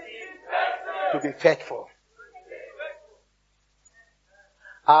 To be faithful.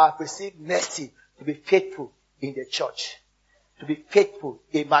 I have received mercy to be faithful in the church. To be faithful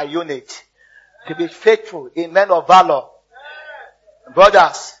in my unit. To be faithful in men of valor.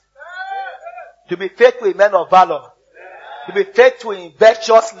 Brothers. To be faithful in men of valor. To be faithful in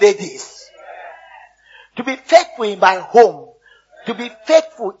virtuous ladies. To be faithful in my home. To be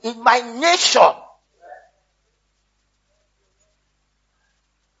faithful in my nation.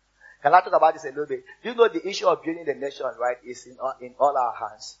 Can I talk about this a little bit? You know the issue of building the nation, right, is in all our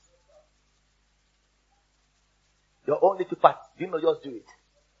hands. Your only two parts, just do it.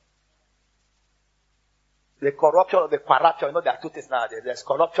 The corruption or the corruption, there are two things nowadays. There's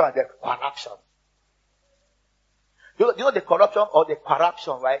corruption and there's corruption. You know the corruption or the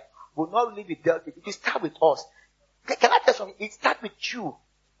corruption, right, will not really be dealt with. It will start with us. Can I tell you something? It starts with you,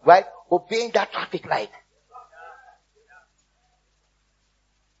 right, obeying that traffic light.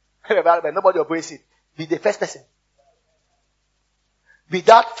 Nobody obeys it. Be the first person. Be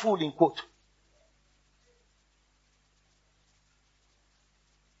that fool in quote.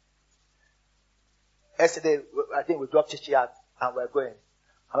 Yesterday, I think we dropped Chichi out and we're going.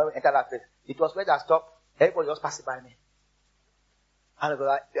 And when we entered that place, it was where I stopped. Everybody was passing by me. And it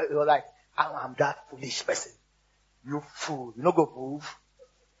was like, I'm that foolish person. You fool. You not go move.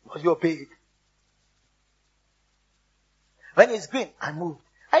 Because you obeyed. When it's green, I moved.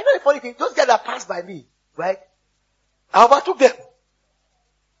 I know the funny thing, those guys that passed by me, right? I overtook them.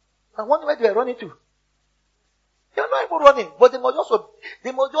 I wonder where they were running to. They're not even running, but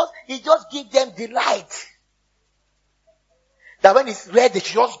it just give them delight. That when it's red, they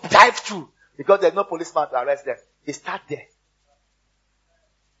should just dive through. Because there's no policeman to arrest them. They start there.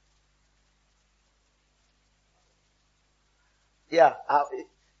 Yeah,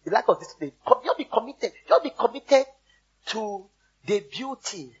 the lack of discipline. Just be committed. Just be committed to the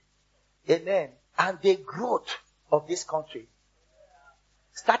beauty, amen, and the growth of this country.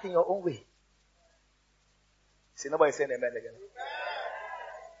 Start in your own way. See, nobody saying amen again.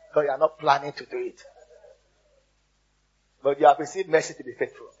 Because you are not planning to do it. But you have received mercy to be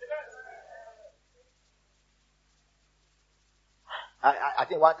faithful. I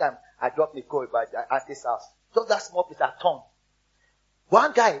think one time I dropped Nicole by the auntie's house. Just that small piece of tongue.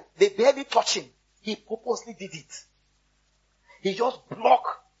 One guy, they barely touched him. He purposely did it. He just blocked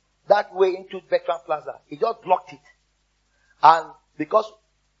that way into Veteran Plaza. He just blocked it. And because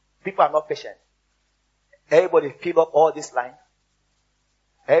people are not patient, everybody fill up all this line.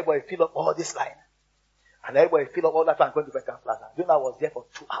 Everybody fill up all this line. And everybody fill up all that line going to Veteran Plaza. You know, I was there for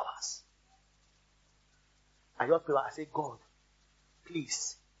 2 hours. I just prayed, I said, God,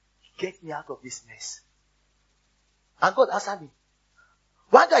 please, get me out of this mess. And God answered me.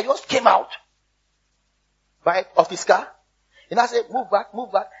 One guy just came out, right, of his car. And I said, move back, move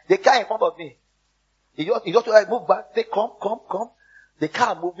back. The car in front of me. He just like, move back. Say, come. The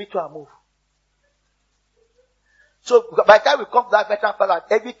car moved, me too, I move. So by the time we come to that Veteran Plaza,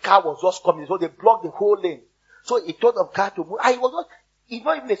 every car was just coming. So they blocked the whole lane. So he told the car to move. And he's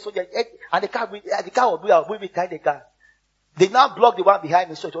not even a soldier. And the car was moving behind the car. They now blocked the one behind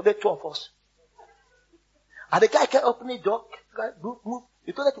me. So it's only 2 of us. And the guy kept opening the door. Move.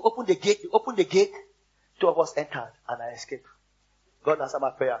 He told them to open the gate. He opened the gate. 2 of us entered and I escaped. God answered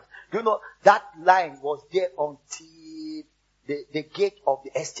my prayers. You know, that line was there until the gate of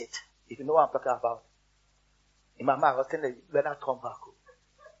the estate. If you know what I'm talking about. In my mind, I was telling them, when I come back.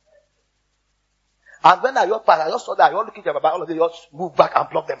 And when I walked past, I just saw that. I was looking at my back, all of them just move back and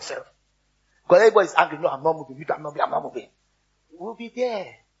block themselves. Because everybody's angry. No, I'm not moving. I'm not moving. We'll be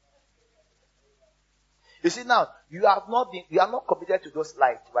there. You see now, you are not committed to those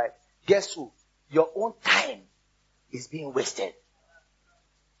lights, right? Guess who? Your own time is being wasted.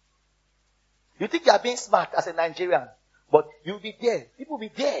 You think you are being smart as a Nigerian, but you'll be there. People will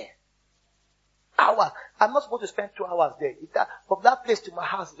be there. Hours. I'm not supposed to spend 2 hours there. From that place to my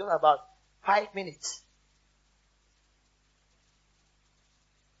house, it's just about 5 minutes.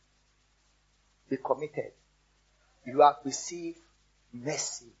 Be committed. You have received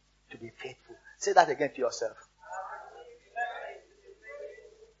mercy to be faithful. Say that again to yourself.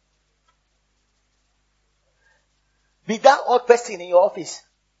 Be that odd person in your office.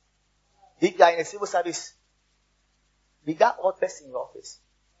 If you are in a civil service, be that odd person in your office.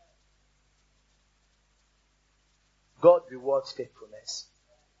 God rewards faithfulness.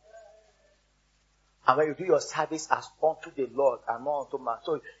 And when you do your service as unto the Lord and not unto man.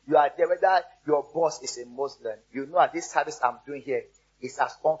 So you are there, whether your boss is a Muslim, you know that this service I'm doing here is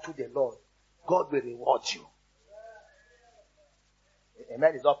as unto the Lord. God will reward you.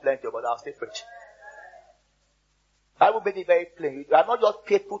 Amen is not plenty, but I'll still preach. Bible made it very plain. You are not just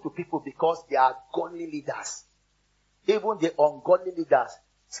faithful to people because they are godly leaders. Even the ungodly leaders,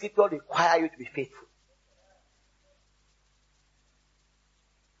 Scripture require you to be faithful.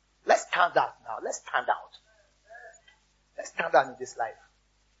 Let's stand out now. Let's stand out. Let's stand out in this life.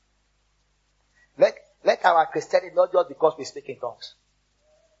 Let our Christianity not just because we speak in tongues.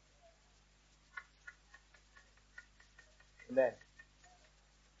 Amen.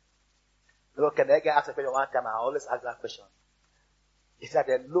 Look, can I get asked a question one time? I always ask that question. He said,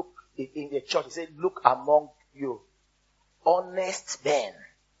 look in the church. He said, look among you, honest men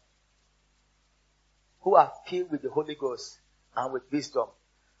who are filled with the Holy Ghost and with wisdom,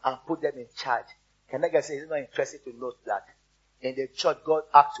 and put them in charge. Can I get say, it's not interesting to note that in the church, God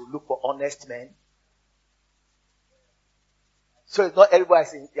asks to look for honest men. So it's not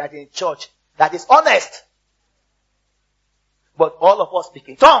everybody that's in church that is honest. But all of us speak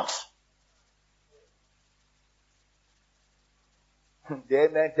in tongues. The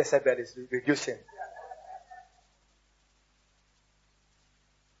amen decibel is reducing.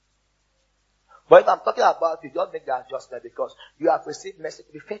 But if I'm talking about you, don't make that adjustment because you have received message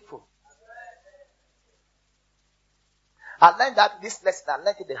to be faithful. I learned that this lesson, I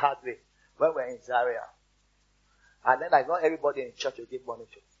learned it the hard way when we were in Zaria. I learned that not everybody in church will give money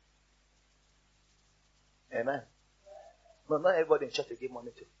to. Amen. No, not everybody in church will give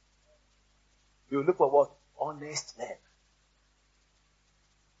money to. You look for what? Honest men.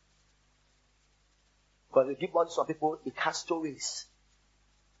 Because you give money to some people, it has stories.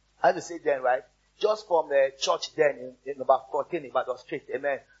 I have to say then, right? Just from the church then in about 14 Ibadan Street,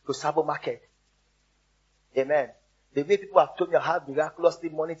 amen, to Sabo Market. Amen. The way people have told me how miraculously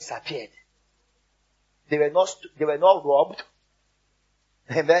money disappeared. They were not robbed.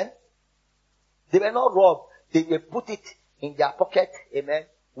 Amen. They were not robbed. They put it in their pocket, amen,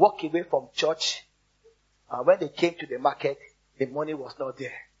 walk away from church. And when they came to the market, the money was not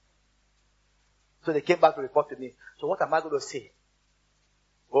there. So they came back to report to me. So what am I going to say?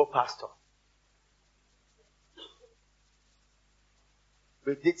 Oh, pastor.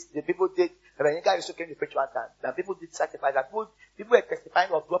 The people did, when you guys also came to preach one time, and people did sacrifice, and people were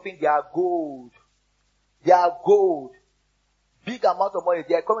testifying of dropping their gold. Their gold. Big amount of money.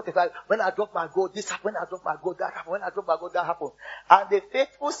 They are coming to say, when I drop my gold, this happened, when I drop my gold, that happened, when I drop my gold, that happened. And the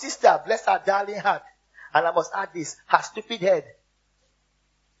faithful sister, bless her darling heart, and I must add this, her stupid head,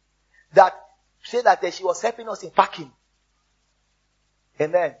 that said that she was helping us in packing.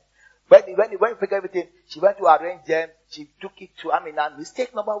 Amen. When we pick everything, she went to arrange them. She took it to Amina.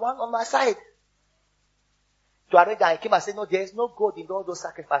 Mistake number 1 on my side. To arrange, I came and said, no, there is no gold in all those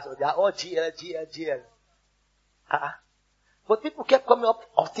sacrifices. They are all GL. But people kept coming up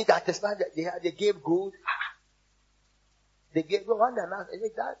of things that they gave gold. They gave gold. One day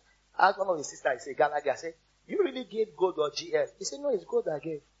I asked one of the sisters, I said, Gallagher, I said, you really gave gold or GL? He said, no, it's gold I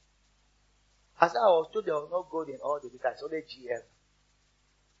gave. I said, I was told there was no gold in all the details, only GL.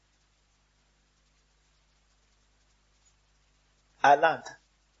 I learned.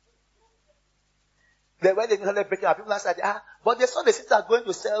 Then when they started breaking up, people said, but they saw the sister going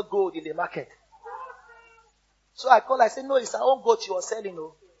to sell gold in the market. So I called, I said, no, it's her own gold she was selling.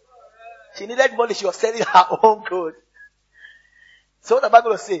 No. She needed money, she was selling her own gold. So what am I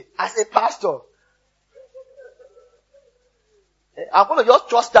going to say? As a pastor, I'm going to just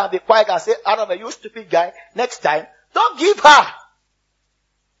trust her and be quiet and say, Adam, you stupid guy, next time, don't give her.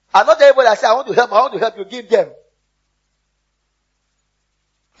 And not everybody I say, I want to help you, give them.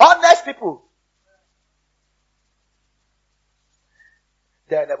 Honest people.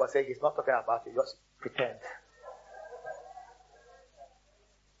 They never say he's not talking about you, just pretend.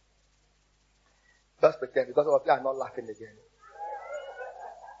 Just pretend, because of you are not laughing again.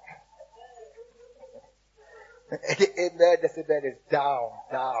 Amen. Decibel is down.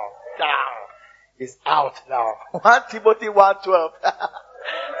 It's out now. 1 Timothy 1:12.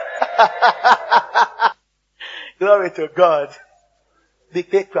 Glory to God. Be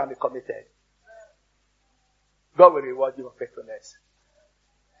faithful and be committed. God will reward you for faithfulness.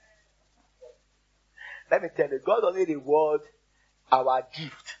 Let me tell you, God only rewards our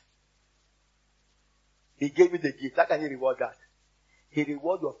gift He gave you the gift. How can he reward that? He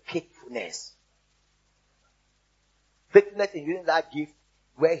reward your faithfulness. Faithfulness in using that gift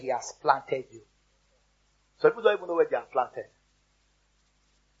where he has planted you. So people don't even know where they are planted.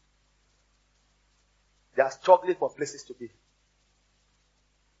 They are struggling for places to be.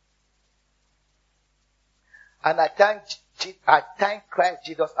 And I thank Christ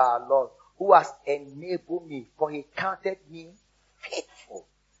Jesus our Lord, who has enabled me, for he counted me faithful,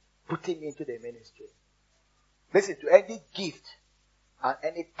 putting me into the ministry. Listen, to any gift and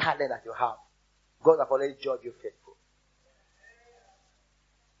any talent that you have, God has already judged you faithful.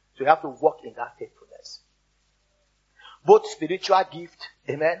 So you have to walk in that faithfulness. Both spiritual gift,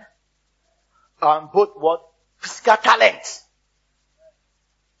 amen, and both what? Physical talent.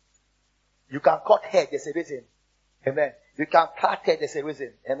 You can cut hair, there's a reason. Amen. You can cut hair, there's a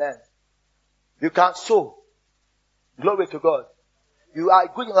reason. Amen. You can sew. Glory to God. You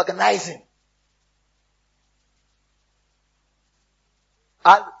are good in organizing.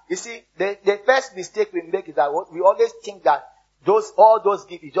 And you see, the first mistake we make is that we always think that all those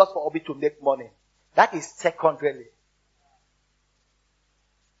gifts is just for Obi to make money. That is secondarily.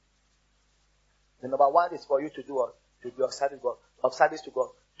 The number one is for you to do what? To be of service to God,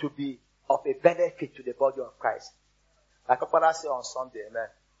 to be of a benefit to the body of Christ. Like Papa said on Sunday, amen.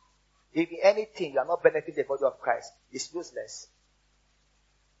 If in anything you are not benefiting the body of Christ, it's useless.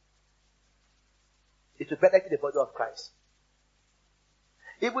 It's to benefit the body of Christ.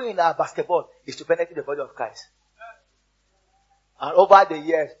 Even in our basketball, it's to benefit the body of Christ. And over the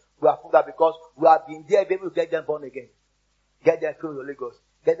years, we have proved that because we have been there, able to get them born again. Get them filled with the Holy Ghost.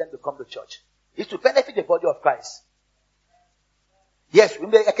 Get them to come to church. It's to benefit the body of Christ. Yes, we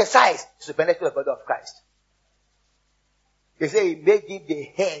may exercise to benefit the body of Christ. They say he made him the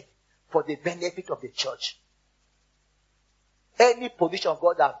head for the benefit of the church. Any position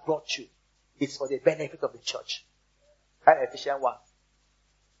God has brought you is for the benefit of the church. Right? Ephesians 1.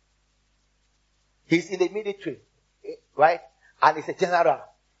 He's in the military, right? And he's a general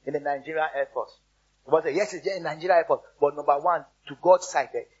in the Nigerian Air Force. But yes, he's in the Nigerian Air Force. But number one, to God's side,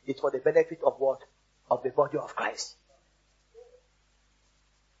 it's for the benefit of what? Of the body of Christ.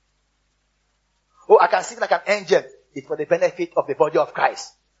 Oh, I can sing like an angel. It's for the benefit of the body of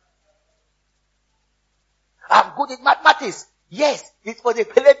Christ. I'm good in mathematics. Yes, it's for the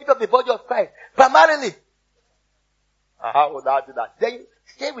benefit of the body of Christ. Primarily. How would I do that? Then you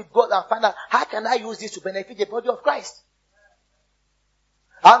stay with God and find out, how can I use this to benefit the body of Christ?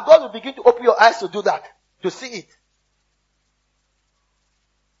 And God will begin to open your eyes to do that. To see it.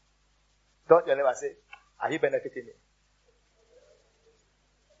 Don't you never say, are you benefiting me?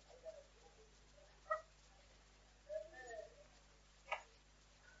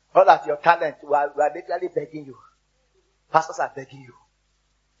 All that your talent, we are literally begging you. Pastors are begging you.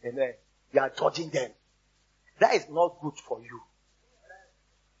 Amen. You are judging them. That is not good for you.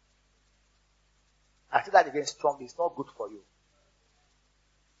 I say that again strongly. It's not good for you.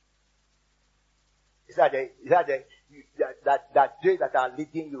 It's that they that are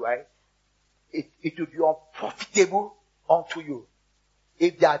leading you, right? It will be unprofitable unto you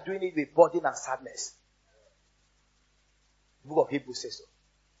if they are doing it with burden and sadness. The book of Hebrews says so.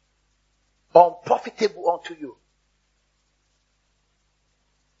 Unprofitable unto you.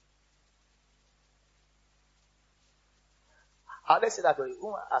 Let's say that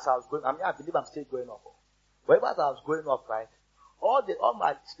as I was growing, I believe I'm still growing up. Wherever as I was growing up, right, all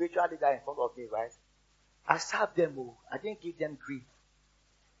my spiritual leaders in front of me, right, I served them. I didn't give them grief.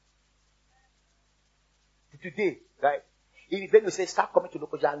 Today, right, if you say start coming to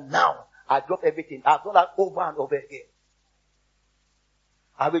Lokoja now, I drop everything. I've done that over and over again.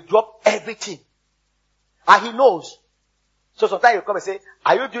 I will drop everything. And he knows. So sometimes you come and say,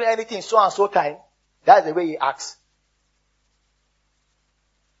 are you doing anything so and so time? That's the way he acts.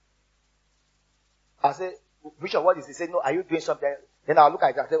 I say, Bishop, what is he? He say, no, are you doing something? Then I'll look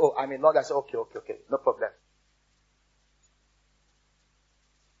at it and say, oh, I'm in Lord. I say, okay, no problem.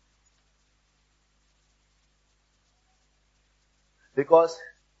 Because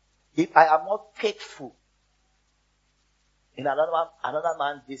if I am not faithful in another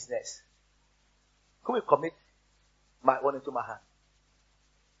man's business, who will commit my own into my hand?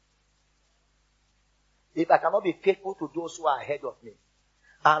 If I cannot be faithful to those who are ahead of me,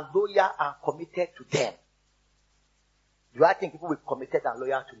 and loyal and committed to them, do I think people will be committed and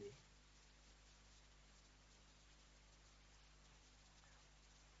loyal to me?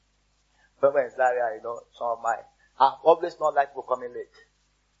 Remember in Zaria, some of my, I've always not liked people coming late.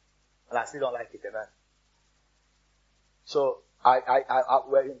 And I still don't like it, amen. So, if I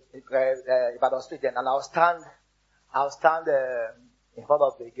don't speak then, and I'll stand in front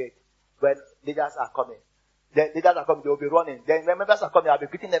of the gate when leaders are coming. The leaders are coming, they will be running. Then when members are coming, I'll be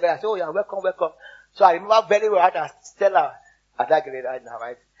greeting them. I say, oh yeah, welcome, welcome. So I remember very well, I can tell her at that grade right now,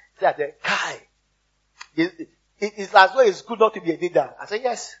 right? Say at the Kai. It's as though it's good not to be a leader. I say,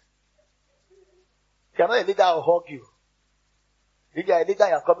 yes. If you're not a leader, I'll hug you. If you're a leader,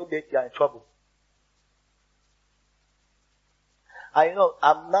 you're coming late, you're in trouble. And you know,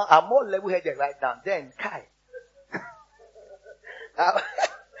 I'm more level-headed right now. Then, Kai.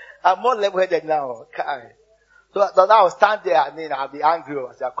 I'm more level-headed now, Kai. So now I'll stand there and I'll be angry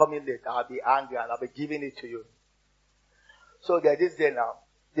as you're coming late. I'll be angry and I'll be giving it to you. So there this day now,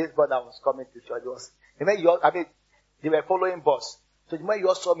 this brother was coming to church. They were following boss. So the moment you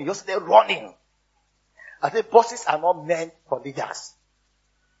all saw me, you all started running. I said, bosses are not meant for leaders.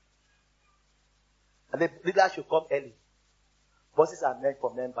 And the leaders should come early. Bosses are meant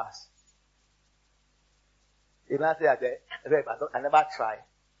for members. The man said, I never try.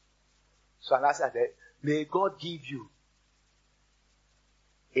 So I said, may God give you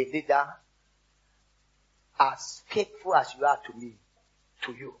a leader as faithful as you are to me,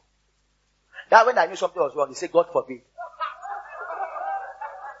 to you. That when I knew something was wrong, he said, God forbid.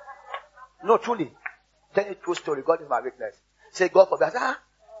 No, truly. Tell you a true story. God is my witness. Say, God forbid.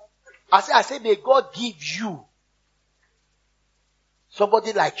 I said, may God give you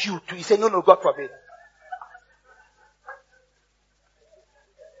somebody like you to. He said, no, God forbid.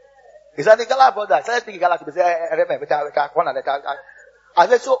 He said, the Gala brother. I started speaking Gala to me. I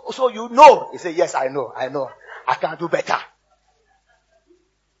said, so you know? He said, yes, I know. I can do better.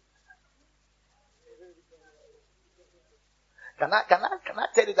 Can I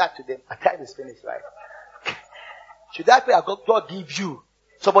tell you that to them? My time is finished, right? Should I pray God give you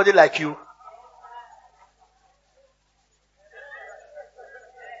somebody like you?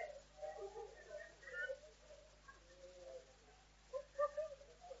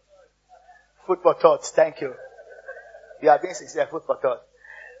 Food for thought. Thank you. You are being sincere. Food for thought.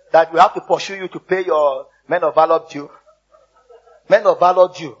 That we have to pursue you to pay your men of valor due. Men of valor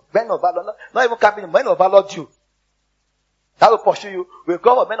due. Men of valor. Not even capital. Men of valor due. That will pursue you. Will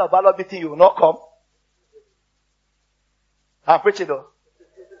go for men of valor meeting, you will not come. I'm preaching though.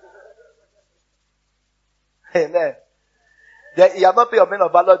 Amen. Then you have not paid your men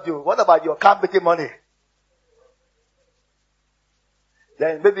of valor due. What about your camp meeting money?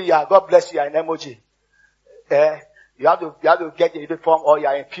 Then maybe God bless you, are in emoji. You have to get a uniform or you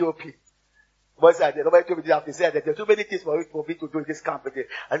are in POP. But nobody told me this after said that there are too many things for me to do in this camp.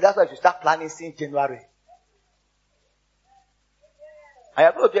 And that's why you should start planning since January. I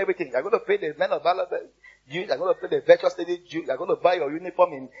am going to do everything. I'm going to pay the men of valor dues. I'm going to pay the virtual study dues. I'm going to buy your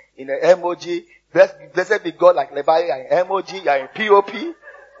uniform in an emoji. Blessed be God, like Levi, you're in emoji, you're in POP.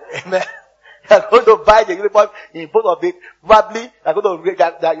 Amen. You're going to buy the uniform in both of it. Probably, you're going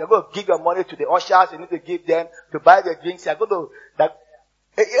to give your money to the ushers. You need to give them to buy the drinks. You're going to,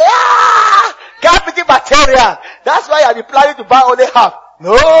 capital material. That's why you're planning to buy only half.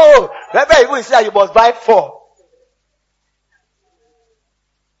 No! Remember, even say you must buy 4.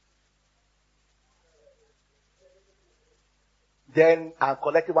 Then I'm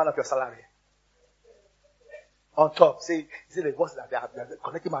collecting one of your salary. On top. See the boss that they are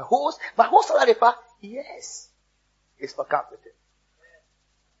collecting my whole salary, pa? Yes. It's for camp meeting.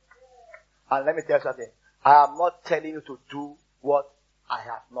 And let me tell you something. I am not telling you to do what I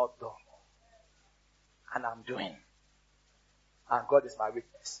have not done. And I'm doing. And God is my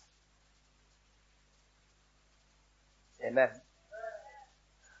witness. Amen.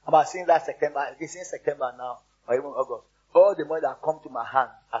 I'm seeing that September. It's in September now. Or even August. All the money that come to my hand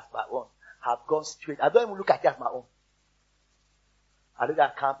as my own have gone straight. I don't even look at it as my own. I look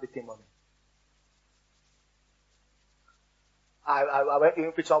at camp meeting money. I went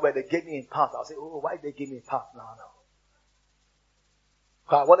to preach somewhere, they gave me in pounds. I'll say, oh, why did they give me in pounds? No.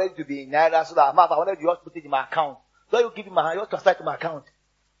 Because I wanted it to be in naira so that I wanted you all to put it in my account. So you give me my hand, you all transfer it to my account.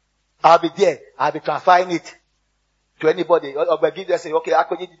 I'll be there. I'll be transferring it to anybody. Or give them say, okay, I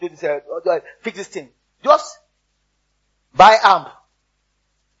could do this, fix this thing. Just buy amp.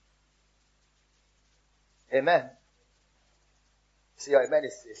 Amen. See, your amen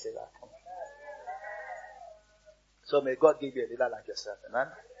is say that. So may God give you a leader like yourself. Amen.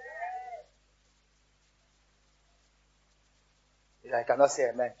 If I cannot say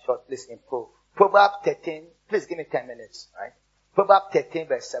amen, short, please improve. Proverbs 13, please give me 10 minutes, right? Proverbs 13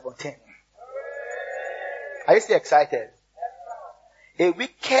 verse 17. Are you still excited? A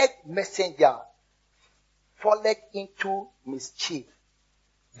wicked messenger falleth into mischief,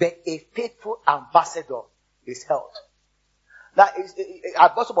 but a faithful ambassador is held. Now, I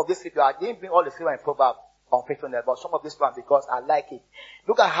bought some of this scripture. I didn't bring all the scripture in Proverbs on faithfulness, but some of this one because I like it.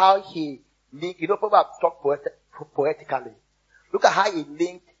 Look at how he link, Proverbs talk poetically. Look at how he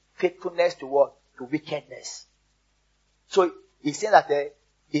linked faithfulness to what? To wickedness. So he's saying that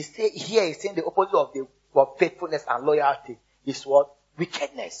he's saying the opposite of faithfulness and loyalty is what?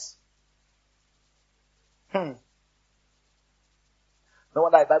 Wickedness. No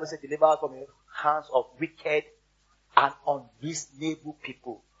wonder the Bible says, deliver us from the hands of wicked and unreasonable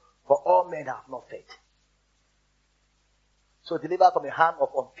people. For all men have no faith. So deliver us from the hand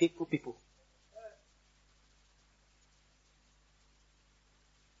of unfaithful people.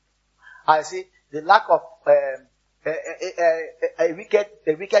 I see the lack of a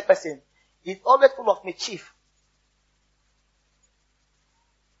wicked person is always full of mischief.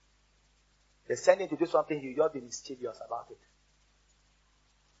 They send him to do something, you just be mischievous about it.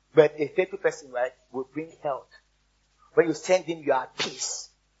 But a faithful person, right, will bring health. When you send him, you are at peace.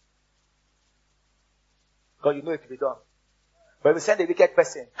 Because you know it will be done. But if you send a wicked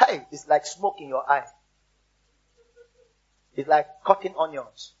person, hey, it's like smoke in your eye. It's like cutting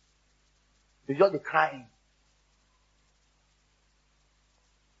onions. You just be crying.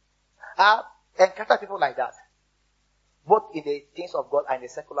 I've encountered people like that. Both in the things of God and in the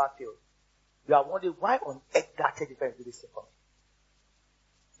secular field. You are wondering, why on earth that takes difference to this thing for me?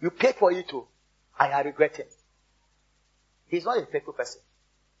 You paid for it too, and I regret it. He's not a faithful person.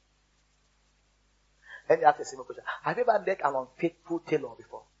 Let me ask a simple question. Have you ever met an unfaithful tailor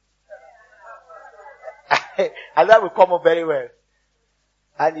before? And that will come up very well.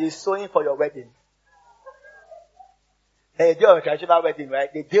 And he's sewing for your wedding. A day of a traditional wedding,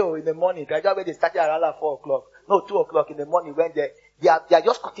 right? The day in the morning, traditional wedding started around 4 o'clock. No, 2 o'clock in the morning when they are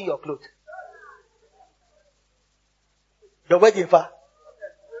just cutting your clothes. Your wedding, fa?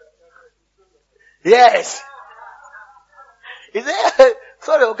 Yes. Is it?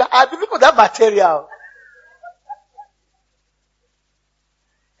 Sorry, okay, I've been looking for that material.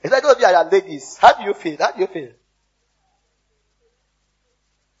 Is that those of you are ladies? How do you feel? How do you feel?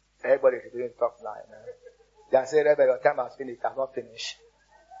 Everybody is doing talk now. They say, Rebel, your time has finished. I'm not finished.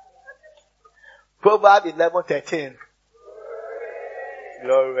 Proverbs 11:13.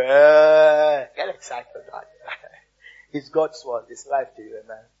 Glory. Get excited about it. It's God's word. It's life to you,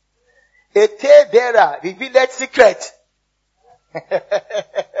 amen. A tale bearer revealed secret. This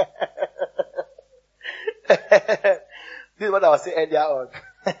is what I was saying earlier on.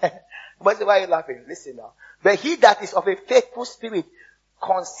 But why are you laughing? Listen now. But he that is of a faithful spirit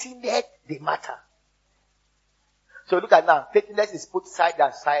concealeth the matter. So look at now. Faithfulness is put side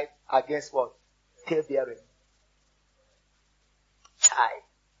by side against what? Tale bearing. Child.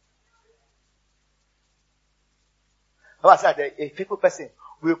 I said a faithful person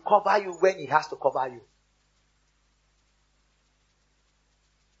will cover you when he has to cover you.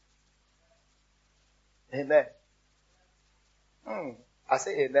 Amen. I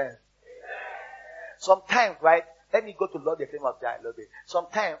say amen. Sometimes, right? Let me go to Lord the flame of that a little bit.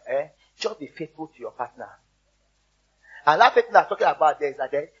 Sometimes, just be faithful to your partner. And that faithful I'm talking about there is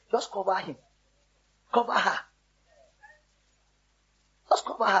that just cover him. Cover her. Just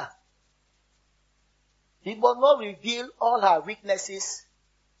cover her. He must not reveal all her weaknesses,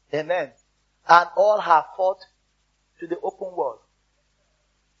 amen, and all her faults to the open world.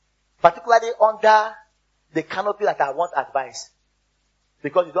 Particularly under the canopy that I want advice.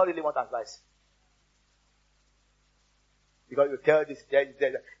 Because you don't really want advice. Because you tell this,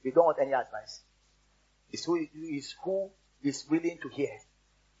 you don't want any advice. It's who is willing to hear.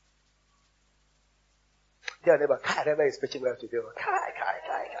 Tell your neighbor, Kai, neighbor is preaching well today. Kai.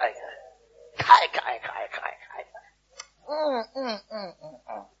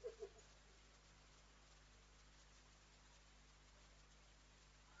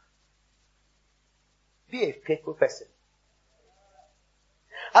 Be a faithful person.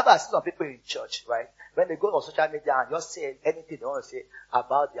 I've seen some people in church, right? When they go on social media and just say anything they want to say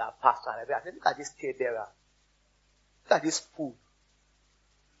about their pastor and everything, I say, look at this tale bearer. Look at this fool.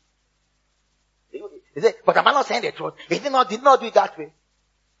 He said, but am I not saying the truth? He did not do it that way.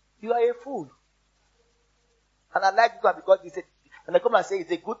 You are a fool. And I like this one because he said, when I come and say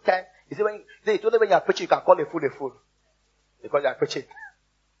it's a good time, he said, it's only when you are preaching you can call a fool. Because you are preaching.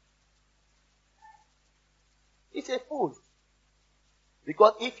 It's a fool.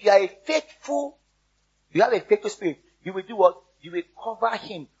 Because if you are you have a faithful spirit, you will do what? You will cover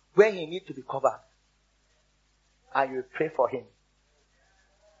him where he needs to be covered. And you will pray for him.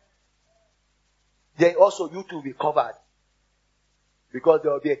 Then also you too will be covered. Because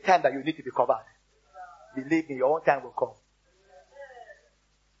there will be a time that you need to be covered. Believe me, your own time will come.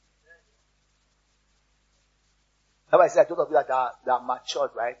 That's why I said, those of you that are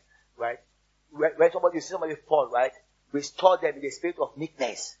matured, right? When you see somebody fall, right? Restore them in the spirit of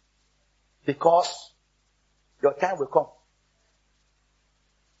meekness. Because your time will come.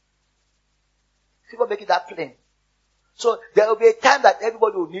 People make it that plain. So there will be a time that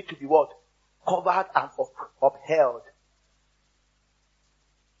everybody will need to be what? Covered and upheld.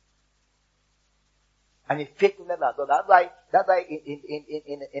 And in faithfulness as well. That's why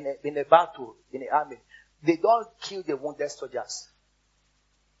in a battle, in the army, they don't kill the wounded soldiers.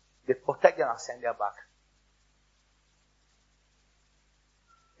 They protect them and send them back.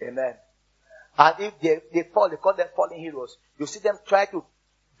 Amen. And if they fall, they call them fallen heroes. You see them try to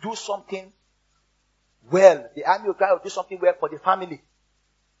do something well. The army will try to do something well for the family.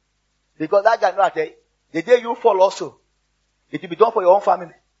 Because that guy knows that the day you fall also, it will be done for your own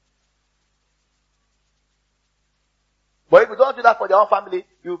family. But if you don't do that for your own family,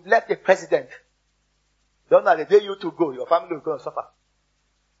 you've left the president. Don't know the day you two go, your family will go and suffer.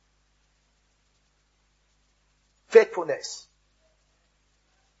 Faithfulness.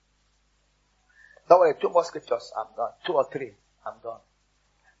 Don't worry, 2 more scriptures, I'm done. 2 or 3, I'm done.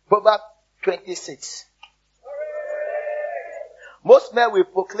 Proverbs 26. Most men will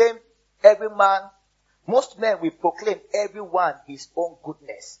proclaim everyone his own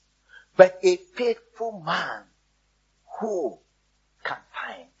goodness. But a faithful man, who can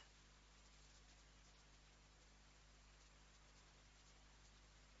find?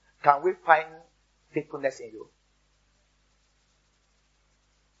 Can we find faithfulness in you?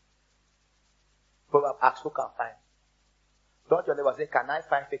 Proverbs asks, who can find? Don't your neighbor say, can I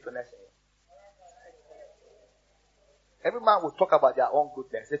find faithfulness in you? Every man will talk about their own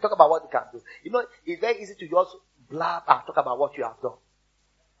goodness. They talk about what they can do. You know, it's very easy to just blab and talk about what you have done.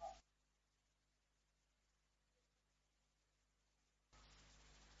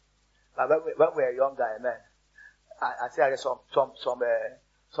 But when we were younger, amen, I say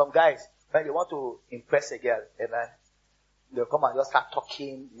some guys, when they want to impress a girl, amen, they'll come and just start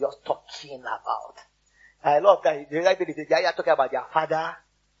talking about. And a lot of times, they are talking about their father.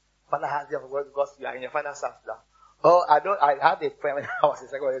 Father has them because you are in your father's house now. Oh, I had a friend when I was in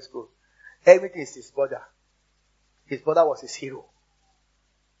secondary school. Everything is his brother. His brother was his hero.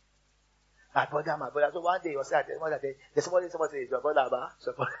 My brother. So one day he was saying, somebody said, your brother, ba?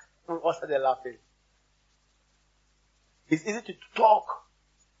 So all started laughing. It's easy to talk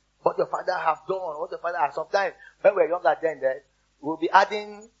what your father have done, what your father has. Sometimes when we were younger then, we'll be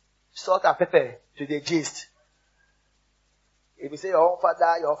adding salt and pepper to the gist. If you say your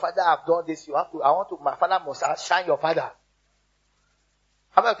father have done this, my father must outshine your father.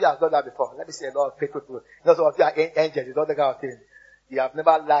 How many of you have done that before? Let me see a lot of faithful people. You know, some of you are angels, you don't think of things. You have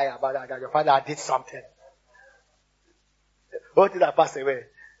never lied about that your father did something. What did I pass away?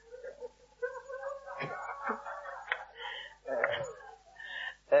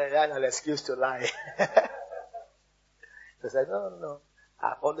 That's an excuse to lie. They said, no.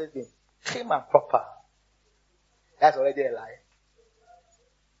 I've always been trim and proper. That's already a lie.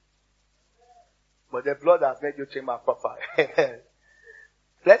 But the blood has made you trim and proper.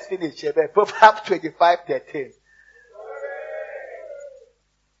 Let's finish here. Proverbs 25:13.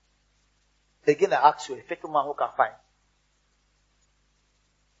 Again, I ask you, a faithful man who can find.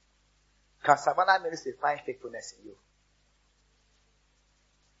 Can Savannah Ministry find faithfulness in you?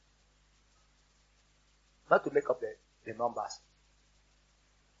 Not to make up the numbers.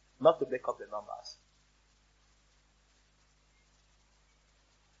 Not to make up the numbers.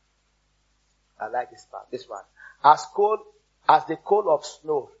 I like this part. This one. As the cold of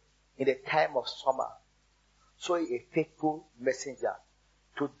snow in the time of summer, so a faithful messenger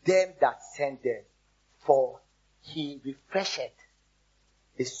to them that send them, for he refresheth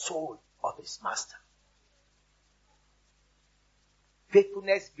the soul of his master.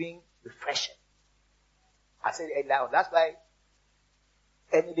 Faithfulness being refreshing. I said it loud. That's why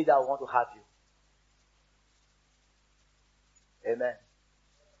any leader will want to have you. Amen.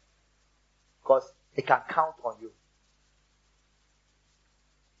 Because they can count on you.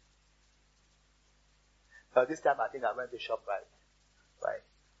 Now this time I think I went to ShopRite. Right?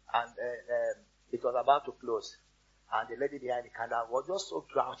 And it was about to close. And the lady behind the counter was just so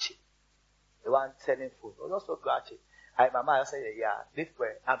grouchy. The one selling food was just so grouchy. My mom said, this way,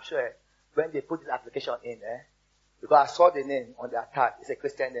 I'm sure when they put this application in, because I saw the name on the tag, it's a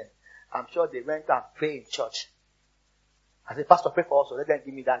Christian name. I'm sure they went and prayed in church. I said, Pastor, pray for us, so let them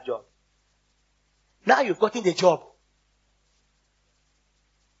give me that job. Now you've gotten the job.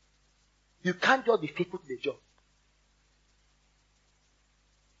 You can't just be faithful to the job.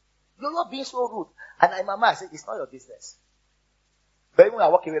 You're not being so rude. And my mama said, it's not your business. But even when I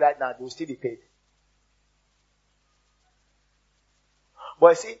walk away right now, they will still be paid. But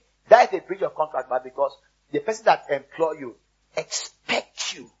you see, that is a breach of contract, but because the person that employ you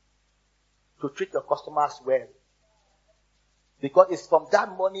expects you to treat your customers well. Because it's from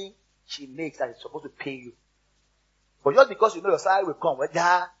that money she makes that it's supposed to pay you. But just because you know your salary will come,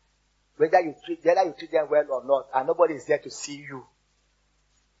 whether you treat them well or not, and nobody is there to see you.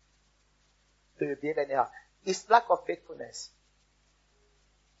 So you behave anyhow. It's lack of faithfulness.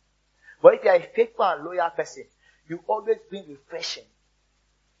 But if you are a faithful and loyal person, you always bring refreshing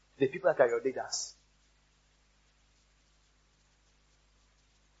to the people that are your leaders.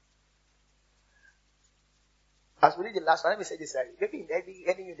 As we read the last one, let me say this, maybe in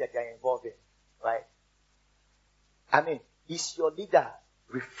any unit that you are involved in, right? I mean, is your leader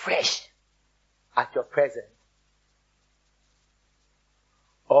refreshed at your presence?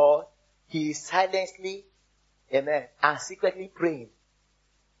 Or he is silently, amen, and secretly praying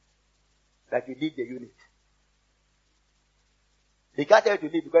that you lead the unit? He can't tell you to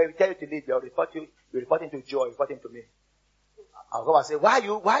lead, because if he tell you to lead, you're reporting to Joe, reporting to me. I'll go and say, why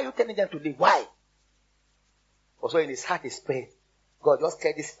are you telling them to lead? Why? Also in his heart is praying, God, just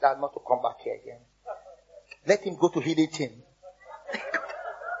tell this guy not to come back here again. Let him go to healing team.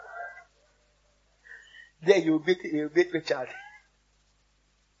 There you beat Richard.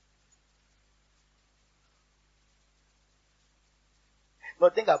 No,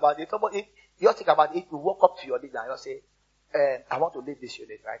 think about it. You think about it. If you walk up to your leader and you say, I want to lead this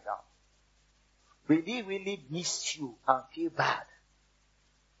unit right now. Will he really miss you and feel bad?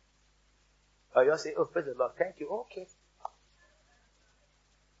 Or you say, oh, praise the Lord, thank you. Okay.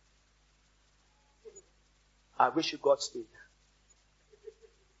 I wish you Godspeed.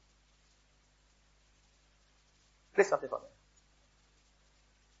 Play something for me.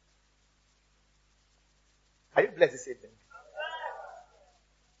 Are you blessed this evening?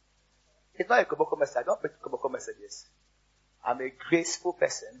 It's not a Koboko message. I don't preach Koboko messages. I'm a graceful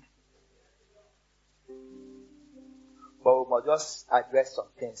person. But we must just address some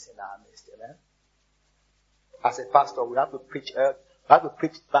things in our midst. Amen. As a pastor, we have to preach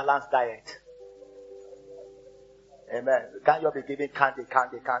balanced diet. Amen. We can't just be giving candy.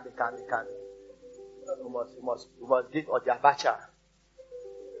 We must give Ojabacha.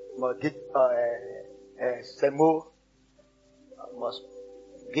 We must give Semo. We must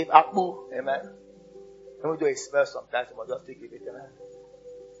give Akbu. Amen. Even though it smells sometimes, we must just take it. Amen.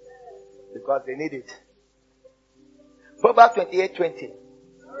 Because they need it. Proverbs 28:20.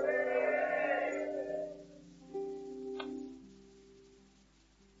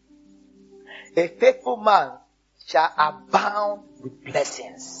 A faithful man shall abound with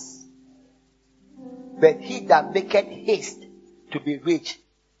blessings, but he that maketh haste to be rich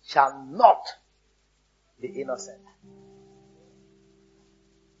shall not be innocent.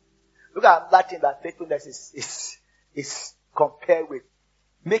 Look at that thing that faithfulness is compared with.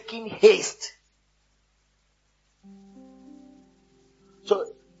 Making haste. So,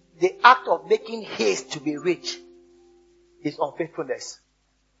 the act of making haste to be rich is unfaithfulness.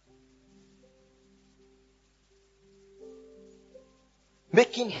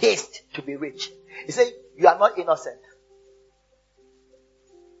 Making haste to be rich. He said, you are not innocent.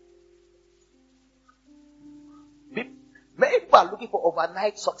 Many people are looking for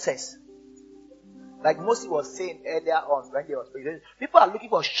overnight success. Like Moses was saying earlier on when he was preaching, people are looking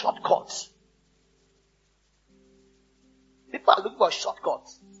for shortcuts. People are looking for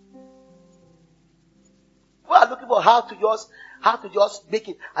shortcuts. People are looking for how to just make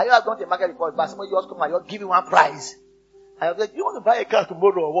it. I have gone to the market before, but somebody just come and just give you one prize. I was like, do you want to buy a car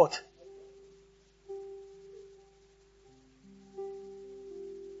tomorrow or what?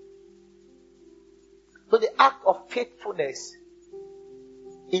 So the act of faithfulness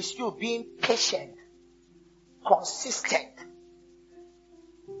is you being patient, consistent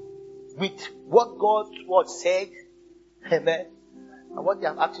with what God's word said, amen, and what they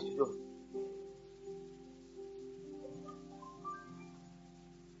have asked you to do.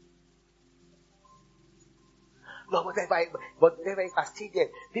 No, but if I stay there,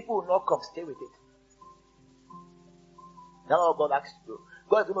 people will not come. Stay with it. That's what God asks you to do.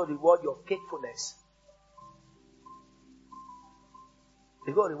 God is going to reward your faithfulness.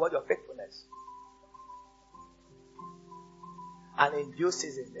 He's going to reward your faithfulness. And in due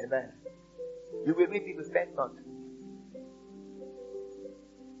season, amen, you will reap if you faint not.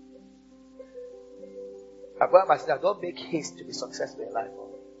 My brother, my sister, don't make haste to be successful in life.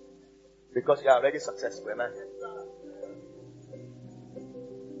 Because you are already successful, amen.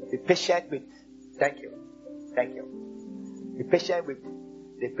 Be patient with, thank you. Be patient with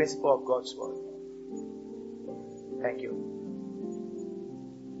the principle of God's word. Thank you.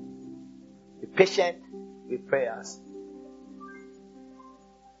 Be patient with prayers.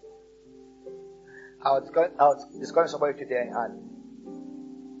 I was discussing somebody today,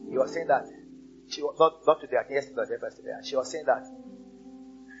 and he was saying that she was not today, I think yesterday or the day yesterday, and she was saying that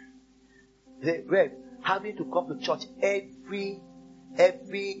they were having to come to church every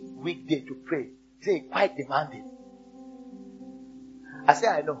weekday to pray. Say quite demanding. I say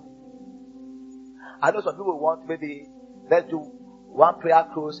I know some people want maybe let's do one prayer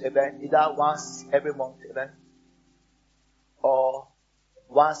cruise event either once every month event or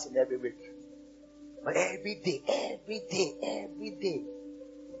once in every week. But every day.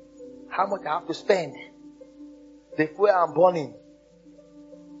 How much I have to spend? The fuel I'm burning.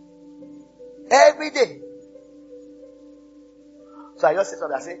 Every day. So I just said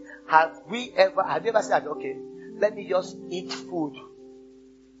something. I said, have you ever said, okay, let me just eat food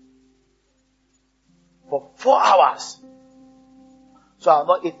for 4 hours. So I'll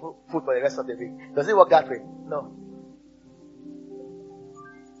not eat food for the rest of the week. Does it work that way? No.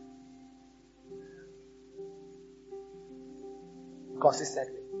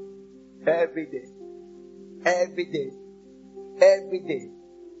 Consistently. Every day.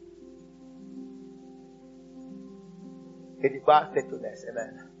 It requires faithfulness.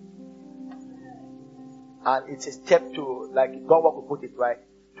 Amen. And it's a step to, like God will put it right,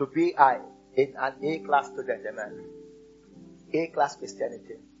 to be an A-class student. Amen. A-class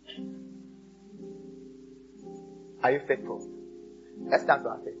Christianity. Are you faithful? Let's stand to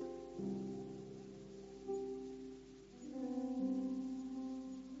our faith.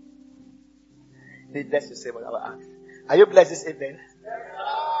 Needless to say what I will ask. Are you blessed this evening?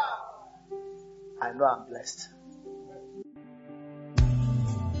 I know I'm blessed.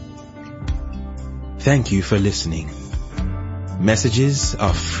 Thank you for listening. Messages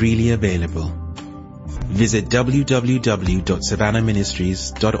are freely available. Visit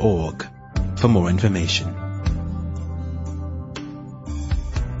www.savannahministries.org for more information.